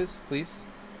I delete this, please?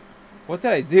 What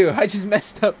did I do? I just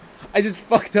messed up. I just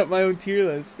fucked up my own tier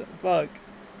list. Fuck.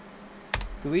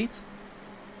 Delete?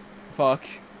 Fuck.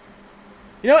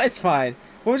 You know what? It's fine.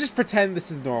 We'll just pretend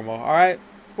this is normal, alright?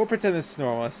 We'll pretend this is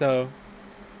normal. So,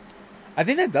 I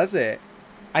think that does it.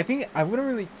 I think I wouldn't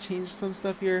really change some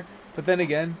stuff here, but then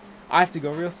again, I have to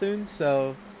go real soon,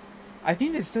 so I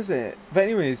think this does it. But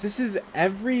anyways, this is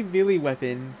every melee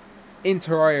weapon in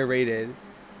Terraria rated.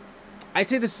 I'd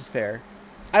say this is fair.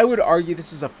 I would argue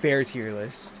this is a fair tier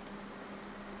list.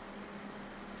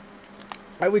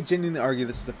 I would genuinely argue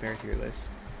this is a fair tier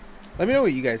list. Let me know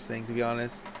what you guys think, to be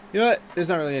honest. You know what? There's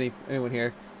not really anyone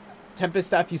here. Tempest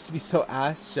Staff used to be so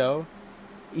ass, show.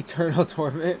 Eternal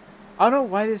Torment. I don't know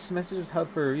why this message was held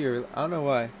for review. I don't know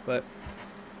why, but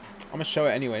I'm gonna show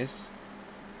it anyways.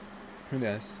 Who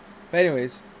knows? But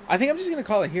anyways, I think I'm just gonna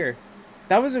call it here.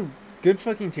 That was a good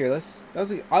fucking tier list. I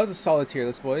was a solid tier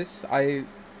list, boys. I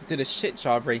did a shit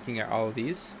job ranking at all of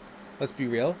these. Let's be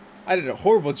real. I did a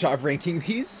horrible job ranking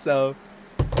these, so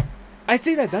I'd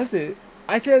say that does it.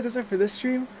 I'd say that does it for this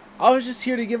stream. I was just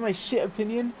here to give my shit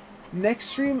opinion. Next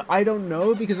stream, I don't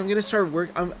know, because I'm gonna start work.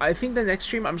 I think the next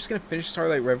stream I'm just gonna finish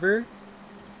Starlight River.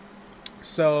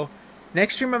 So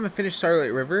next stream I'm gonna finish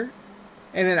Starlight River,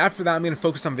 and then after that I'm gonna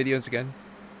focus on videos again.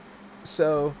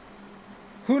 So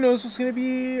who knows what's gonna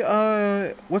be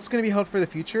held for the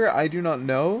future? I do not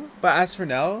know. But as for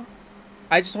now,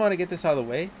 I just want to get this out of the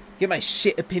way, get my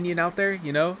shit opinion out there.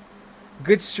 You know,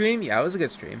 good stream. Yeah, it was a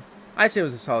good stream. I'd say it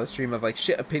was a solid stream of like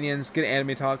shit opinions, good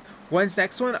anime talk. When's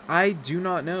next one? I do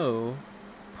not know.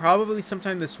 Probably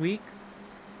sometime this week,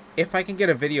 if I can get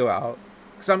a video out.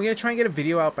 Because I'm going to try and get a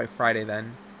video out by Friday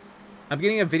then. I'm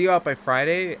getting a video out by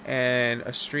Friday and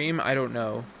a stream, I don't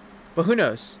know. But who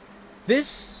knows?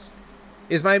 This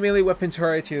is my melee weapon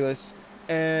Terraria tier list.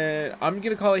 And I'm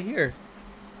going to call it here.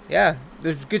 Yeah,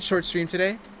 there's a good short stream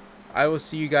today. I will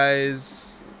see you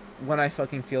guys when I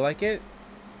fucking feel like it.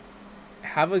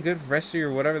 Have a good rest of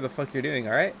your whatever the fuck you're doing,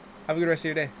 alright? Have a good rest of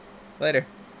your day. Later.